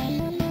 guys.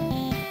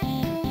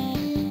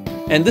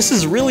 And this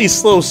is really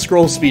slow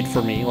scroll speed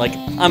for me. Like,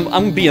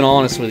 I'm being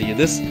honest with you.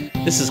 This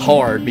is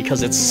hard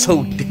because it's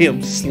so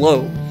damn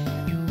slow.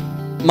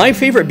 My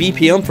favorite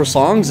BPM for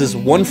songs is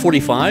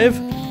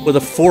 145 with a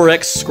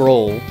 4x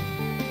scroll.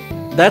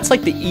 That's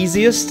like the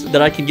easiest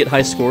that I can get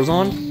high scores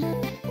on.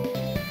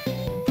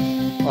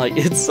 Like,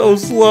 it's so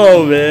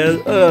slow,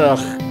 man. Ugh.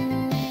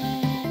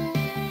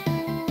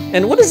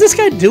 And what is this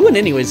guy doing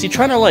anyways? Is he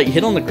trying to, like,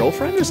 hit on the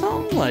girlfriend or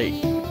something? Like,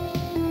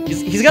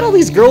 he's got all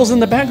these girls in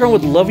the background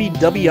with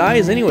lovey-dovey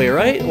eyes anyway,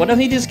 right? Why doesn't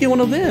he just get one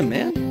of them,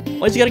 man?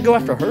 Why does he gotta go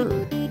after her?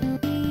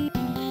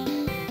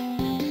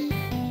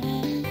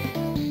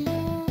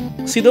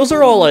 See, those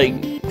are all,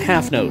 like,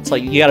 half notes.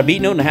 Like, you got a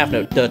beat note and a half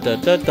note. Da, da,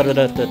 da, da, da,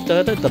 da,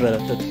 da, da, da,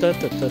 da,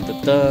 da,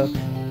 da, da.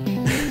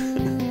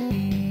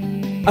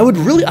 I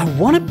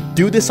want to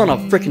do this on a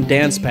freaking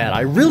dance pad.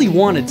 I really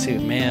wanted to,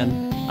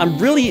 man. I'm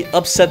really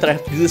upset that I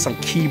have to do this on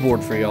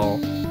keyboard for y'all.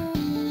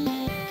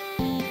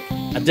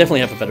 I'd definitely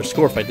have a better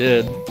score if I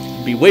did.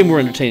 It'd be way more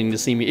entertaining to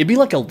see me. It'd be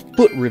like a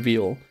foot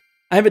reveal.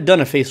 I haven't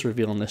done a face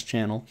reveal on this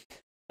channel.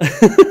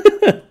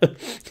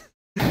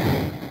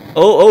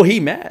 Oh, he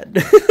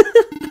mad.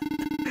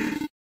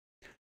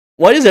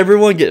 Why does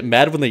everyone get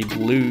mad when they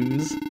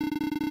lose?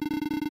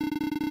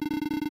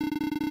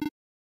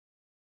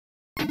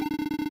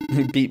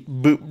 Beep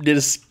boop did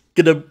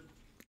a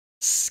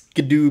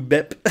skidoo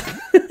bep.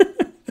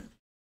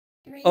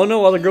 Oh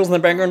no, all the girls in the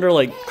background are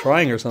like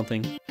crying or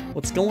something.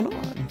 What's going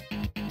on?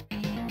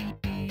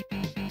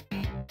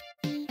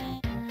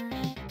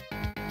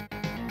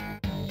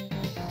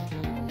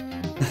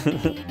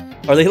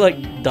 Are they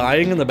like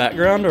dying in the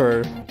background, or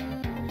are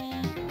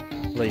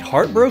they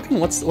heartbroken?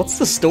 What's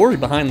the story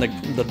behind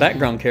the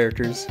background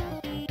characters?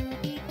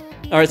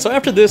 Alright, so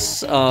after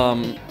this,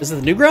 is it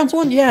the Newgrounds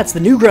one? Yeah, it's the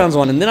Newgrounds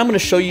one, and then I'm going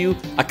to show you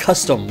a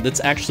custom that's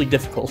actually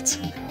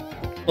difficult.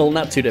 Well,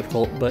 not too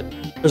difficult, but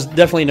there's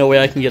definitely no way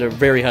I can get a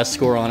very high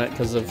score on it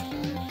because of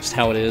just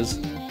how it is.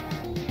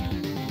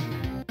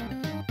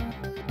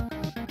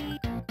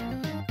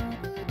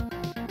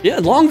 Yeah,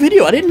 long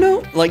video, I didn't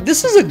know. Like,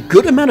 this is a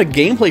good amount of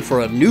gameplay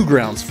for a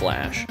Newgrounds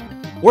Flash.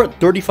 We're at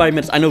 35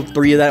 minutes. I know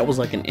 3 of that was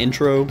like an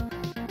intro.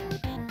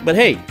 But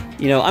hey,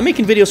 you know, I'm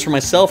making videos for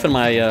myself and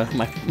my,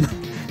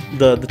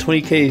 the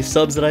 20k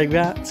subs that I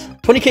got.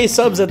 20k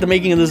subs at the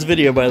making of this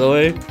video, by the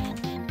way.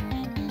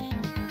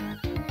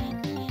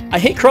 I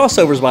hate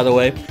crossovers, by the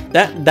way.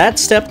 That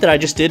step that I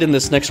just did in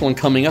this next one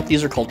coming up,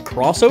 these are called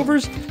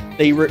crossovers.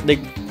 They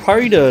require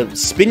you to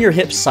spin your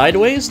hips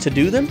sideways to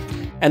do them,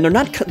 and they're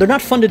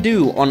not fun to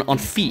do on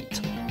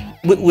feet.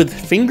 With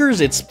fingers,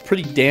 it's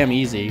pretty damn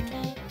easy.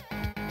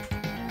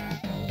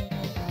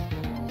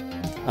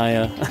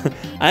 I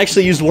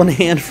actually used one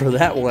hand for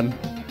that one,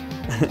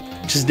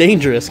 which is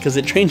dangerous because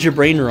it trains your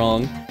brain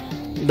wrong.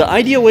 The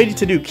ideal way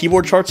to do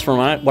keyboard charts from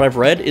what I've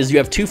read is you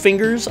have 2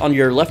 fingers on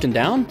your left and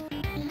down.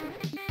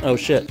 Oh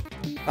shit.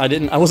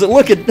 I wasn't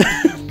looking.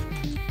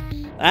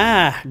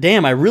 Ah,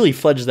 damn, I really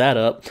fudged that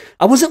up.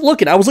 I wasn't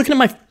looking. I was looking at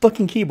my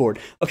fucking keyboard.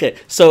 Okay,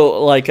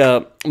 so like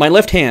my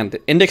left hand,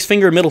 index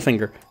finger, middle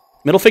finger.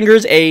 Middle finger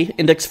is A,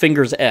 index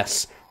finger is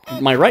S.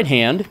 My right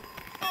hand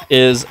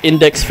is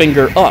index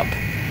finger up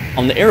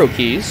on the arrow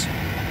keys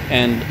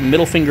and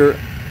middle finger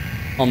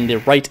on the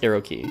right arrow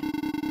key.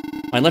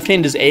 My left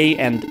hand is A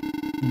and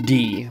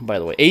D, by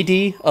the way. A,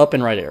 D, up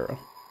and right arrow.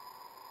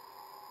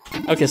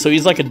 Okay, so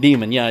he's like a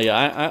demon.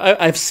 Yeah.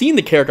 I've seen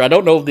the character. I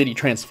don't know that he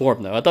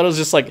transformed, though. I thought it was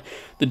just like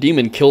the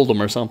demon killed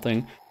him or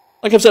something.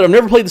 Like I've said, I've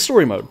never played the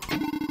story mode.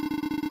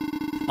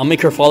 I'll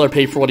make her father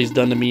pay for what he's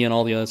done to me and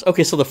all the others.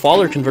 Okay, so the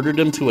father converted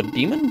him to a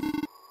demon?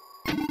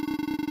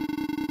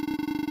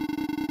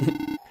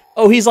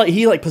 Oh,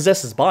 he like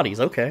possesses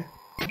bodies. Okay.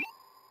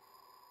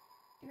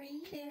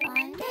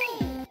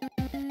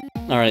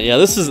 Alright, yeah,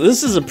 this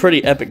is a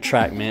pretty epic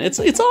track, man. It's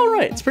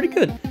alright. It's pretty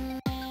good.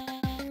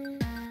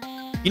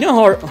 You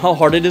know how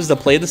hard it is to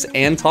play this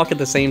and talk at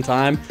the same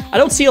time? I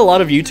don't see a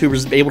lot of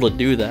YouTubers able to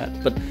do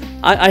that, but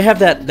I have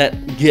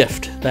that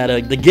gift,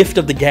 the gift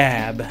of the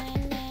gab.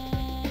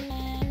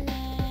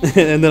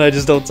 And then I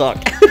just don't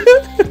talk.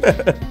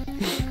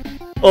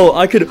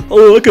 I could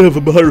have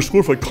a higher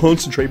score if I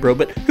concentrate, bro,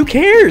 but who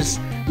cares?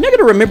 You're not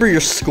gonna remember your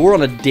score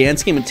on a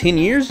dance game in 10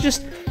 years.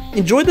 Just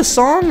enjoy the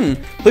song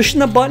and pushing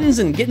the buttons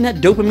and getting that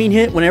dopamine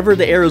hit whenever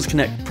the arrows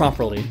connect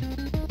properly.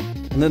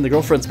 And then the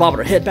girlfriend's bobbing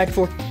her head back and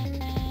forth.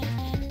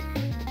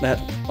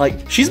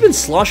 She's been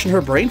sloshing her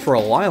brain for a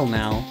while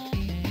now.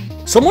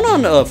 Someone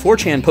on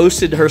 4chan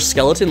posted her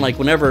skeleton like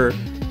whenever...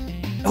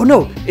 Oh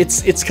no,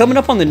 it's coming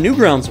up on the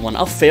Newgrounds one.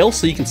 I'll fail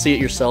so you can see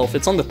it yourself.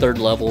 It's on the 3rd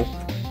level.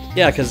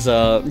 Yeah, because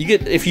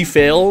if you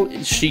fail,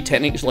 she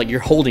technically, like, you're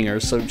holding her,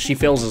 so she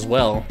fails as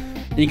well.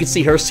 And you can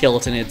see her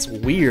skeleton. It's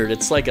weird.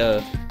 It's like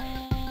a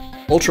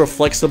ultra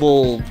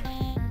flexible,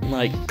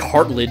 like,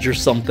 cartilage or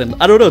something.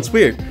 I don't know. It's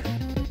weird.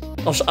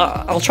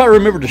 I'll try to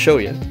remember to show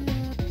you.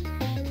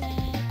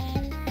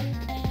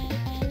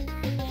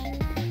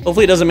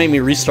 Hopefully it doesn't make me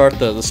restart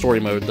the story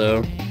mode,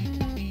 though.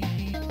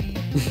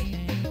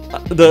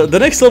 The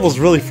next level is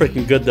really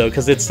freaking good, though,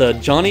 because it's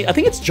Johnny... I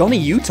think it's Johnny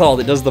Utah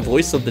that does the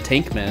voice of the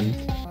Tank Man.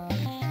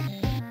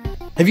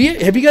 Have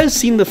you guys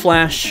seen the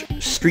Flash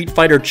Street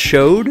Fighter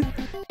Chode?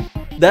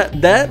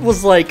 That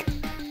was, like,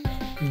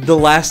 the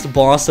last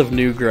boss of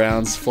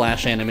Newgrounds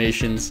Flash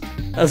animations.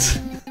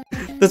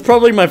 That's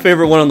probably my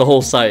favorite one on the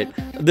whole site.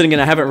 Then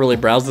again, I haven't really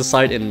browsed the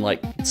site in,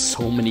 like,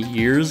 so many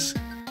years.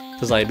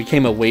 Because I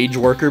became a wage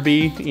worker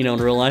bee, you know,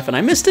 in real life, and I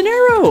missed an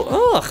arrow!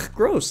 Ugh,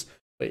 gross.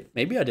 Wait,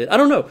 maybe I did. I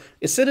don't know.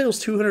 It said it was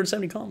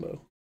 270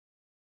 combo.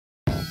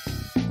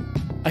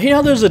 I hate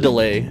how there's a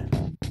delay.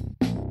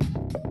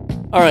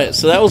 Alright,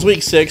 so that was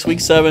week 6. Week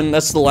 7,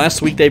 that's the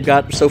last week they've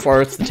got so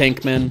far. It's the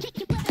Tankman.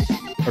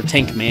 Or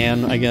Tank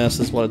Man, I guess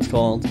is what it's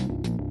called.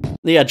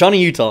 Yeah, Johnny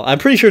Utah. I'm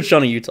pretty sure it's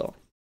Johnny Utah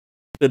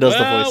that does the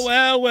voice.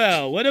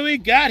 Well, what do we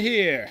got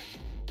here?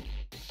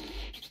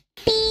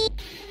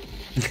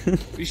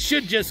 We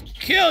should just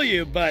kill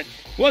you, but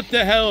what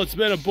the hell, it's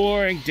been a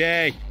boring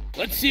day.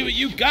 Let's see what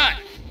you got.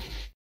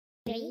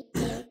 3,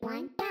 2,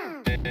 1, go.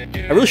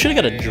 I really should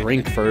have got a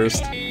drink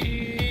first.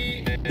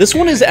 This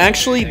one is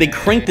actually, they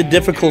cranked the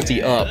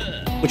difficulty up,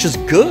 which is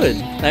good.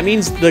 That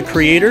means the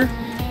creator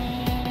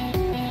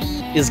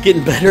is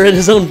getting better at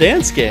his own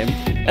dance game,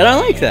 and I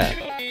like that.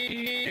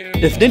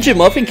 If Ninja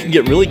Muffin can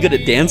get really good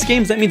at dance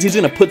games, that means he's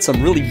gonna put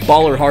some really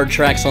baller hard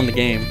tracks on the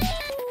game.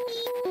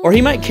 Or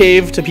he might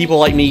cave to people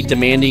like me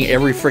demanding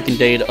every freaking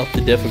day to up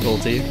the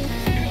difficulty.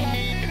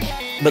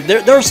 But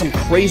there are some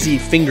crazy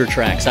finger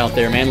tracks out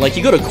there, man. Like,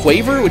 you go to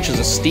Quaver, which is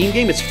a Steam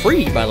game, it's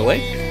free, by the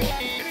way.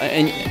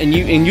 And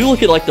you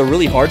look at like the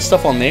really hard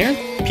stuff on there,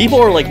 people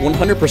are like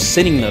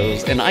 100%ing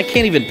those, and I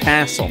can't even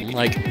pass them.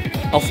 Like,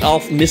 I'll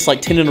miss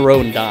like 10 in a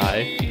row and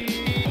die.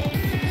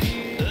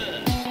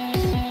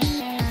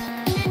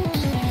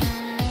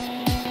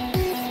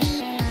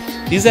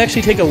 These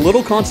actually take a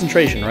little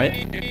concentration,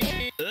 right?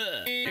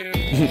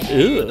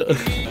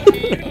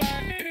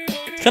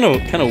 It's kind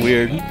of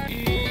weird.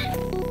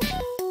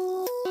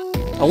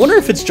 I wonder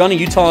if it's Johnny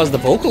Utah as the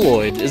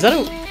Vocaloid. Is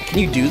that can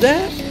you do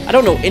that? I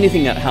don't know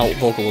anything about how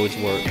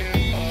Vocaloids work.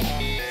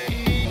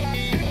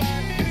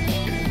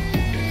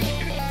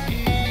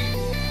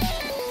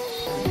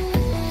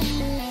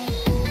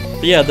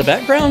 But yeah, the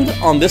background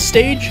on this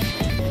stage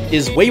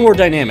is way more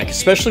dynamic,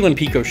 especially when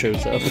Pico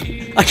shows up.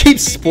 I keep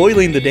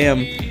spoiling the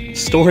damn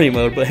story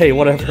mode, but hey,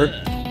 whatever.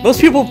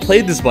 Most people have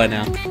played this by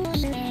now.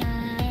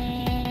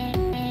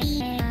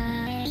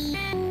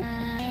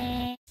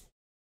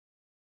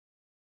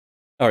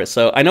 Alright,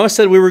 so I know I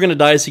said we were gonna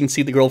die so you can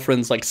see the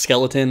girlfriend's like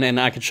skeleton and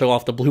I could show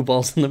off the blue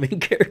balls in the main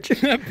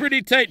character.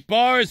 Pretty tight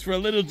bars for a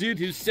little dude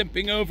who's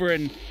simping over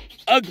an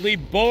ugly,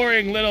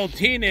 boring little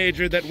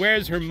teenager that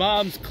wears her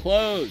mom's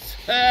clothes.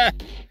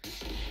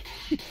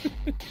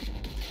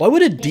 Why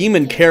would a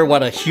demon care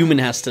what a human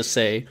has to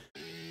say?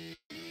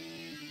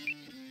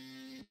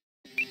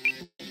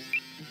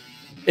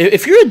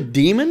 If you're a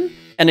demon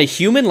and a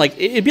human, like,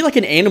 it'd be like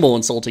an animal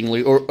insulting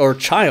you, or a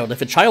child.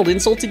 If a child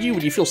insulted you,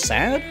 would you feel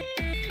sad?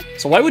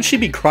 So why would she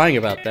be crying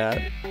about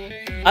that?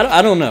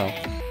 I don't know.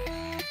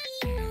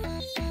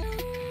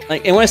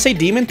 Like, and when I say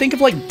demon, think of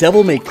like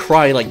Devil May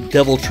Cry, like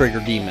Devil Trigger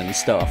demon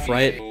stuff,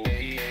 right?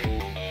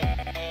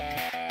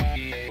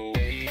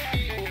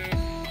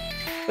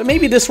 But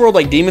maybe this world,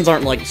 like, demons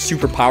aren't like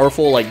super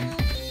powerful, like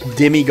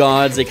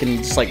demigods. They can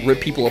just like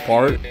rip people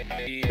apart.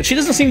 But she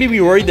doesn't seem to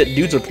be worried that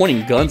dudes are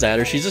pointing guns at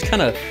her. She's just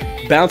kind of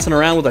bouncing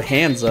around with her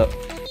hands up.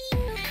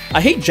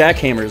 I hate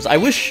jackhammers. I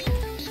wish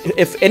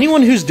if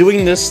anyone who's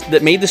doing this,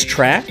 that made this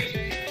track,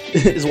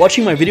 is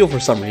watching my video for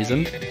some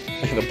reason,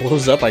 like if it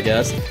blows up, I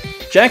guess.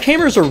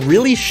 Jackhammers are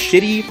really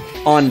shitty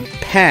on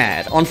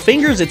pad. On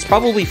fingers, it's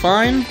probably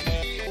fine.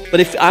 But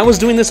if I was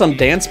doing this on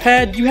dance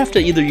pad, you have to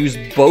either use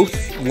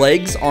both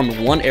legs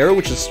on one arrow,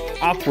 which is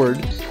awkward,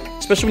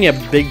 especially when you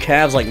have big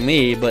calves like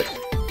me, but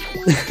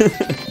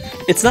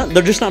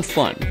they're just not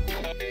fun.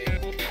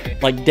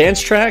 Like,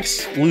 dance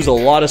tracks lose a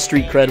lot of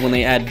street cred when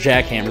they add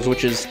jackhammers,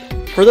 which is,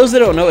 for those that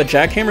don't know, a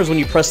jackhammer is when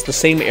you press the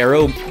same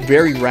arrow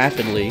very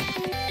rapidly,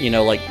 you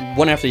know, like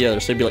one after the other.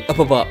 So it'd be like up,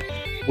 up, up,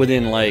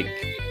 within like,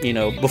 you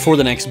know, before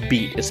the next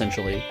beat,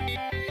 essentially.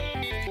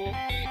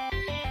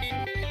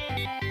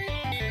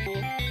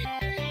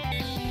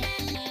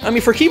 I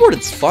mean, for keyboard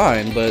it's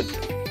fine, but...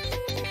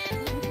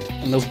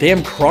 And those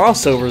damn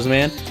crossovers,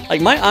 man.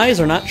 Like, my eyes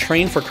are not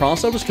trained for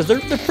crossovers because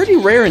they're pretty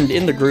rare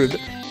in the groove.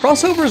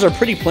 Crossovers are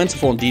pretty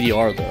plentiful in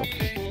DDR, though.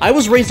 I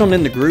was raised on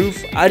In the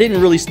Groove. I didn't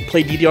really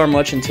play DDR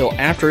much until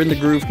after In the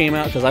Groove came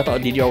out because I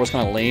thought DDR was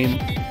kind of lame.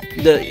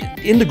 The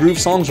In the Groove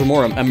songs were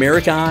more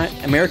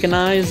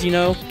Americanized, you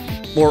know?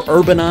 More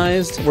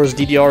urbanized, whereas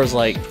DDR is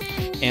like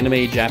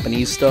anime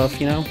Japanese stuff,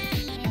 you know?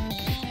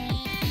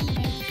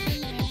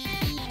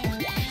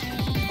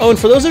 Oh, and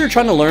for those that are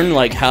trying to learn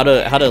like how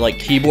to like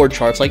keyboard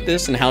charts like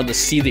this and how to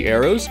see the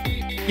arrows,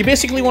 you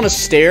basically want to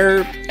stare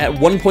at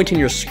one point in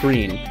your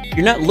screen.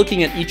 You're not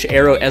looking at each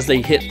arrow as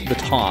they hit the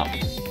top.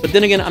 But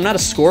then again, I'm not a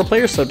score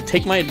player, so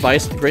take my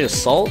advice with a grain of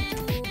salt.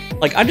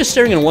 Like, I'm just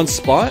staring in one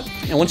spot,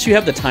 and once you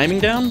have the timing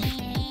down,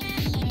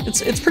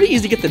 it's pretty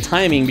easy to get the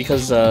timing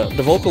because the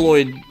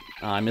Vocaloid...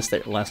 I missed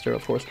that last arrow,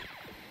 of course.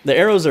 The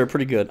arrows are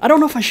pretty good. I don't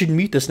know if I should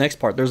mute this next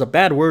part. There's a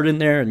bad word in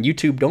there, and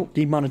YouTube, don't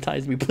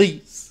demonetize me,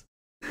 please.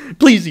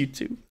 Please,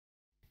 YouTube.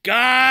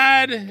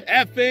 God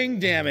effing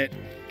damn it.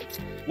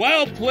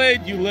 Well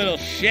played, you little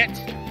shit.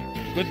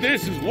 But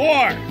this is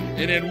war,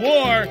 and in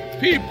war,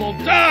 people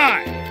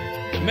die.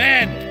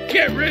 Man,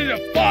 get rid of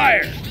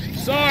fire.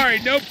 Sorry,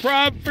 no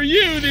problem for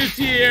you this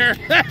year.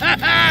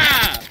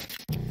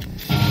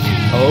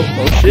 Oh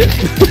shit.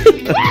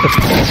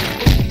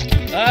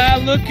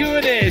 Look who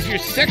it is, your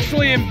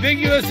sexually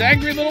ambiguous,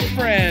 angry little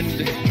friend.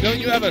 Don't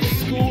you have a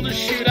school to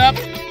shoot up?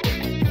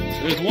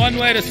 There's one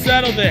way to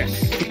settle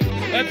this.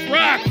 Let's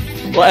rock.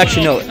 Well,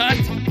 actually, no.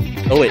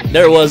 Cunt. Oh wait,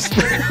 there it was.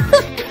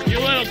 You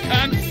little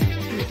cunts.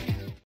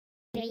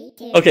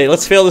 Okay,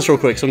 let's fail this real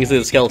quick so we can see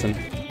the skeleton.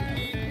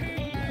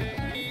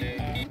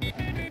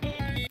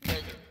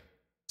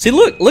 See,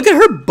 look at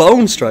her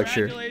bone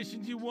structure.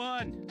 Congratulations, you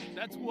won.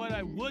 That's what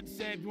I would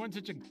say if you weren't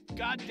such a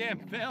goddamn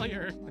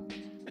failure.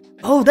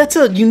 Oh, that's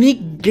a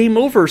unique game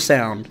over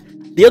sound.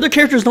 The other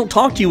characters don't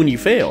talk to you when you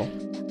fail.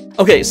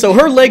 Okay, so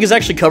her leg is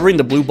actually covering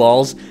the blue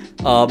balls.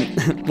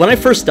 When I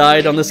first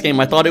died on this game,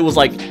 I thought it was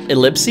like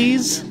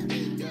ellipses.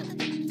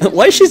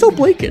 Why is she so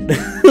blinking?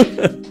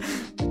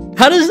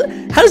 How does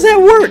that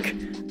work?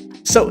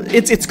 So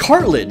it's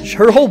cartilage.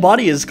 Her whole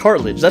body is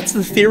cartilage. That's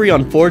the theory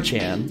on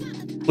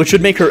 4chan, which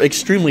would make her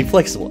extremely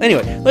flexible.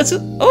 Anyway, let's.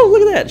 Oh,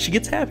 look at that. She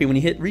gets happy when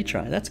you hit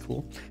retry. That's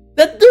cool.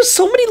 There's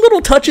so many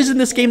little touches in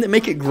this game that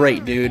make it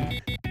great, dude.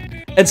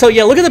 And so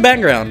yeah, look at the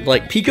background.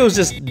 Like Pico's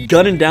just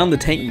gunning down the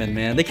tankmen,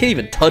 man. They can't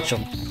even touch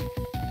them.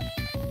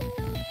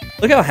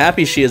 Look how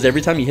happy she is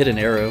every time you hit an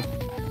arrow.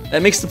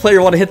 That makes the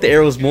player want to hit the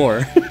arrows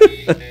more.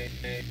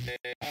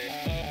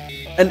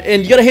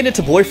 And you gotta hand it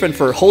to Boyfriend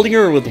for holding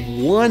her with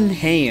one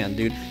hand,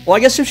 dude. Well, I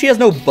guess if she has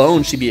no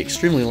bones, she'd be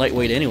extremely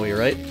lightweight anyway,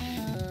 right?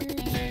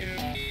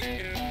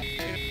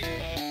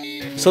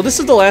 So this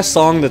is the last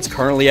song that's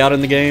currently out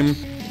in the game,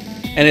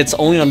 and it's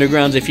only on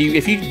Newgrounds. If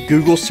you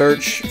Google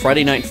search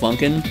Friday Night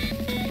Funkin',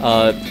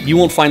 you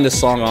won't find this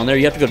song on there.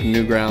 You have to go to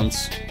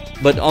Newgrounds.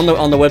 But on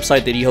the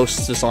website that he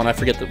hosts this on, I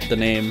forget the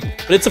name.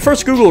 But it's the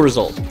first Google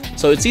result,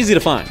 so it's easy to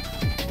find.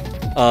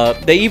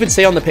 They even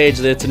say on the page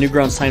that it's a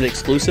Newgrounds timed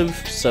exclusive,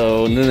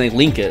 so and then they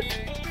link it.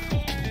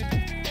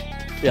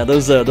 Yeah,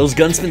 those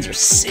gun spins are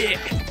sick.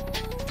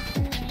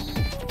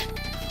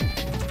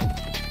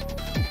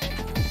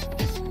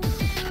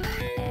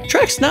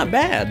 Track's not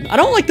bad. I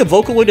don't like the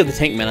vocal weight of the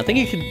Tankman. I think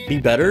it could be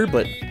better,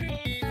 but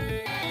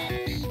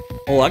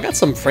oh, I got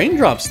some frame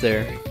drops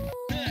there.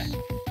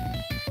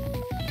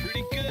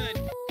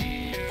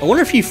 I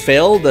wonder if he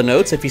failed the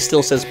notes, if he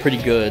still says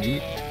pretty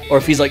good, or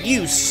if he's like,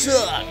 you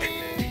suck.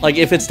 Like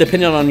if it's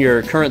dependent on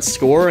your current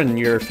score and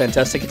your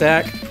fantastic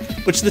attack,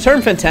 which the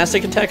term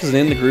fantastic attack is an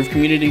in the groove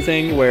community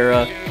thing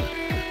where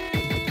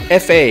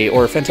FA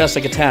or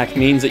fantastic attack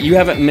means that you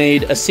haven't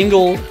made a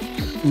single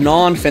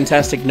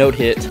non-fantastic note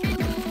hit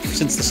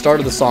since the start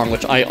of the song,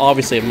 which I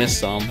obviously have missed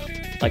some,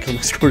 like because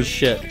my score is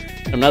shit.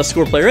 I'm not a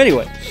score player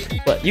anyway,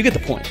 but you get the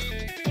point.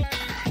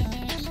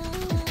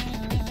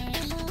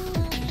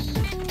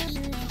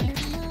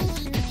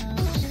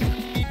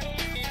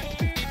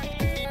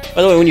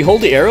 By the way, when you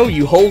hold the arrow,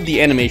 you hold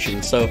the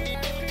animation. So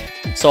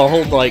I'll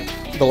hold like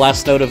the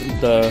last note of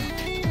the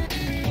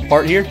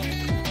part here.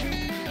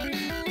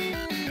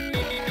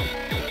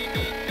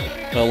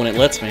 Well, when it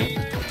lets me,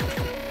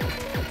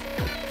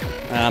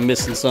 I'm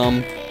missing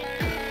some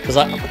because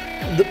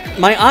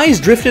my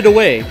eyes drifted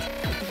away.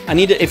 I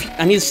need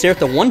to stare at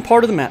the one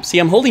part of the map. See,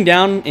 I'm holding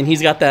down, and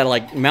he's got that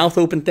like mouth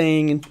open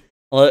thing. And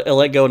I'll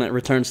let go, and it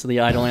returns to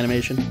the idle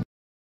animation.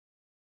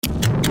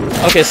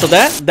 Okay, so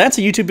that's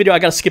a YouTube video. I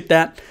gotta skip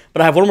that,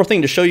 but I have one more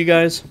thing to show you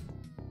guys,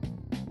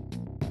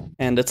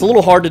 and it's a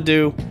little hard to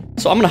do.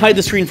 So I'm gonna hide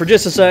the screen for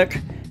just a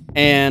sec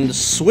and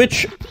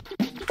switch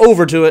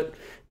over to it.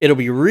 It'll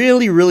be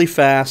really, really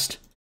fast.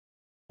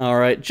 All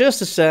right,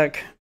 just a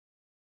sec.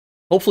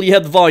 Hopefully you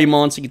have the volume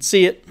on so you can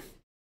see it.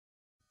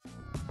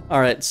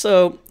 All right,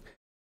 so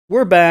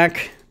we're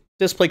back.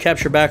 Display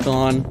capture back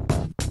on,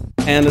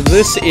 and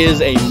this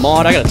is a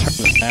mod. I gotta turn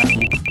this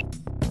down.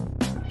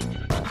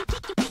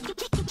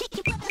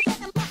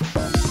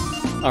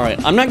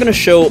 Alright, I'm not going to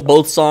show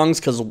both songs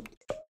because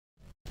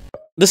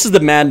this is the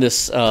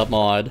Madness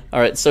mod.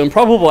 Alright, so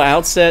Improbable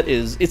Outset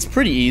it's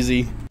pretty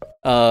easy.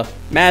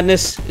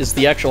 Madness is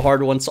the actual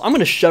hard one, so I'm going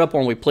to shut up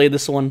when we play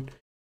this one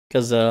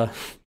because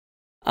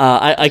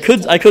I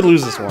could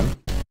lose this one.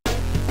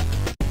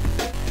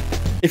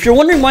 If you're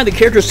wondering why the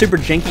character is super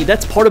janky,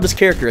 that's part of his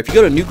character. If you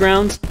go to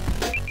Newgrounds,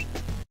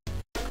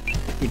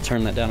 let me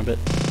turn that down a bit.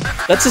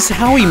 That's just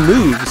how he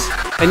moves.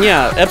 And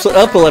yeah,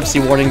 epilepsy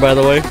warning, by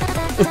the way.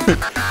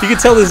 You can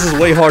tell this is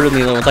way harder than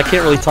the other ones. I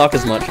can't really talk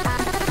as much.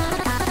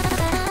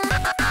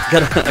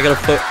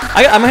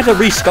 I might have to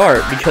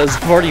restart because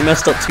I've already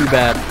messed up too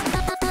bad.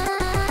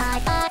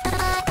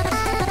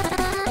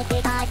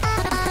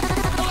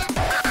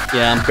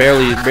 Yeah, I'm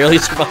barely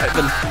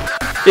surviving.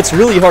 It's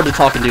really hard to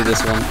talk and do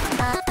this one.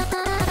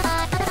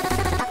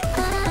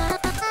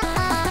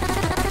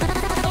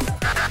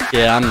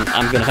 Yeah,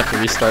 I'm gonna have to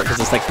restart because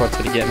this next part's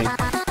gonna get me.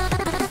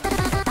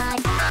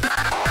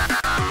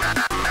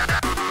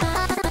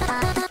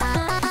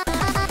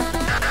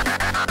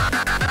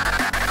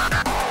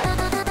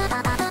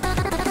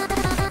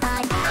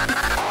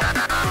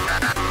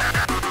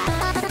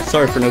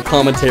 Sorry for no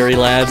commentary,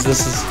 lads.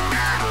 This is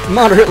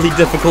moderately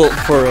difficult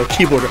for a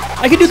keyboarder.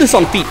 I could do this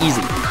on feet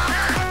easy.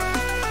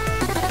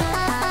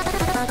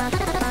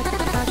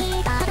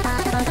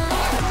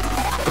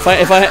 If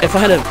I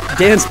had a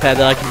dance pad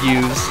that I could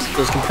use that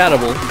was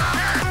compatible.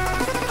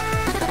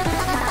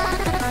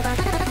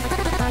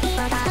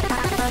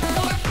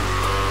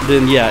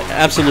 Then yeah,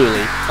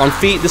 absolutely. On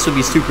feet, this would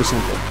be super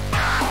simple.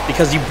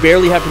 Because you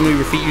barely have to move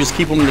your feet, you just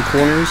keep them in the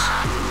corners,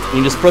 and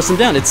you just press them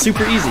down. It's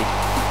super easy.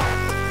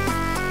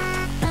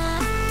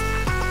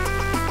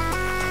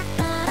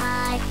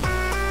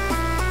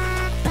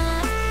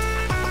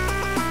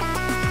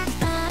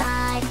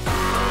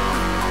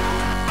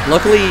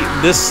 Luckily,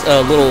 this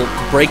little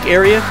break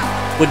area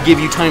would give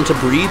you time to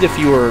breathe if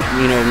you were,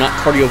 not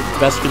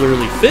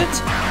cardiovascularly fit,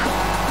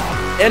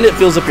 and it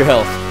fills up your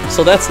health,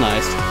 so that's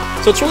nice.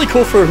 So it's really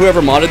cool for whoever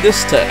modded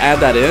this to add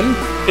that in.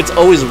 It's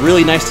always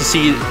really nice to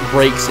see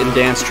breaks in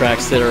dance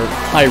tracks that are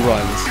high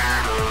runs.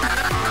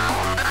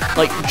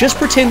 Like, just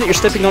pretend that you're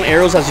stepping on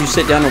arrows as you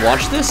sit down and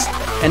watch this,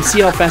 and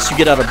see how fast you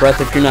get out of breath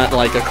if you're not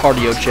like a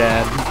cardio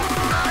Chad.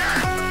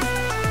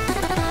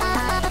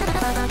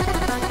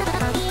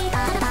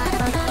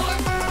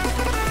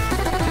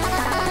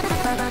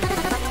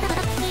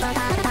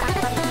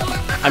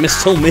 I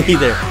missed so many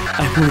there.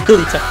 I'm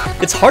really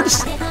tired. It's hard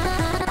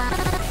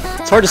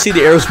to see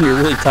the arrows when you're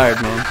really tired,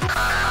 man.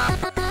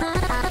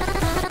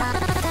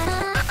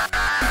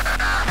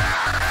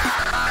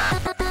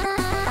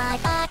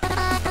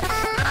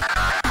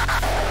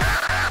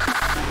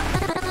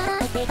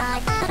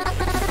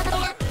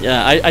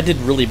 Yeah, I did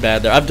really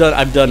bad there.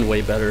 I've done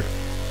way better.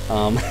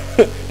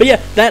 But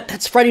yeah,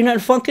 that's Friday Night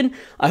Funkin'.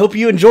 I hope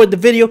you enjoyed the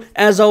video.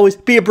 As always,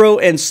 be a bro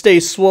and stay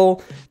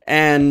swole.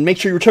 And make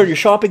sure you return your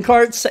shopping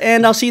carts.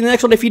 And I'll see you in the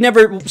next one. If you've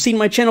never seen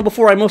my channel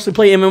before, I mostly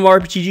play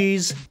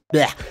MMORPGs.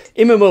 Blech,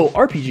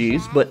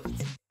 MMORPGs, but...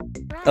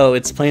 Oh,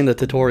 it's playing the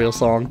tutorial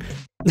song.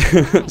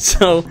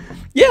 So,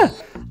 yeah.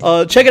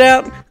 Check it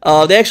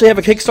out. They actually have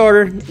a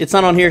Kickstarter. It's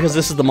not on here because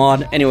this is the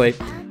mod. Anyway,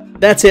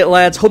 that's it,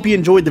 lads. Hope you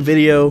enjoyed the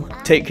video.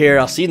 Take care.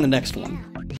 I'll see you in the next one.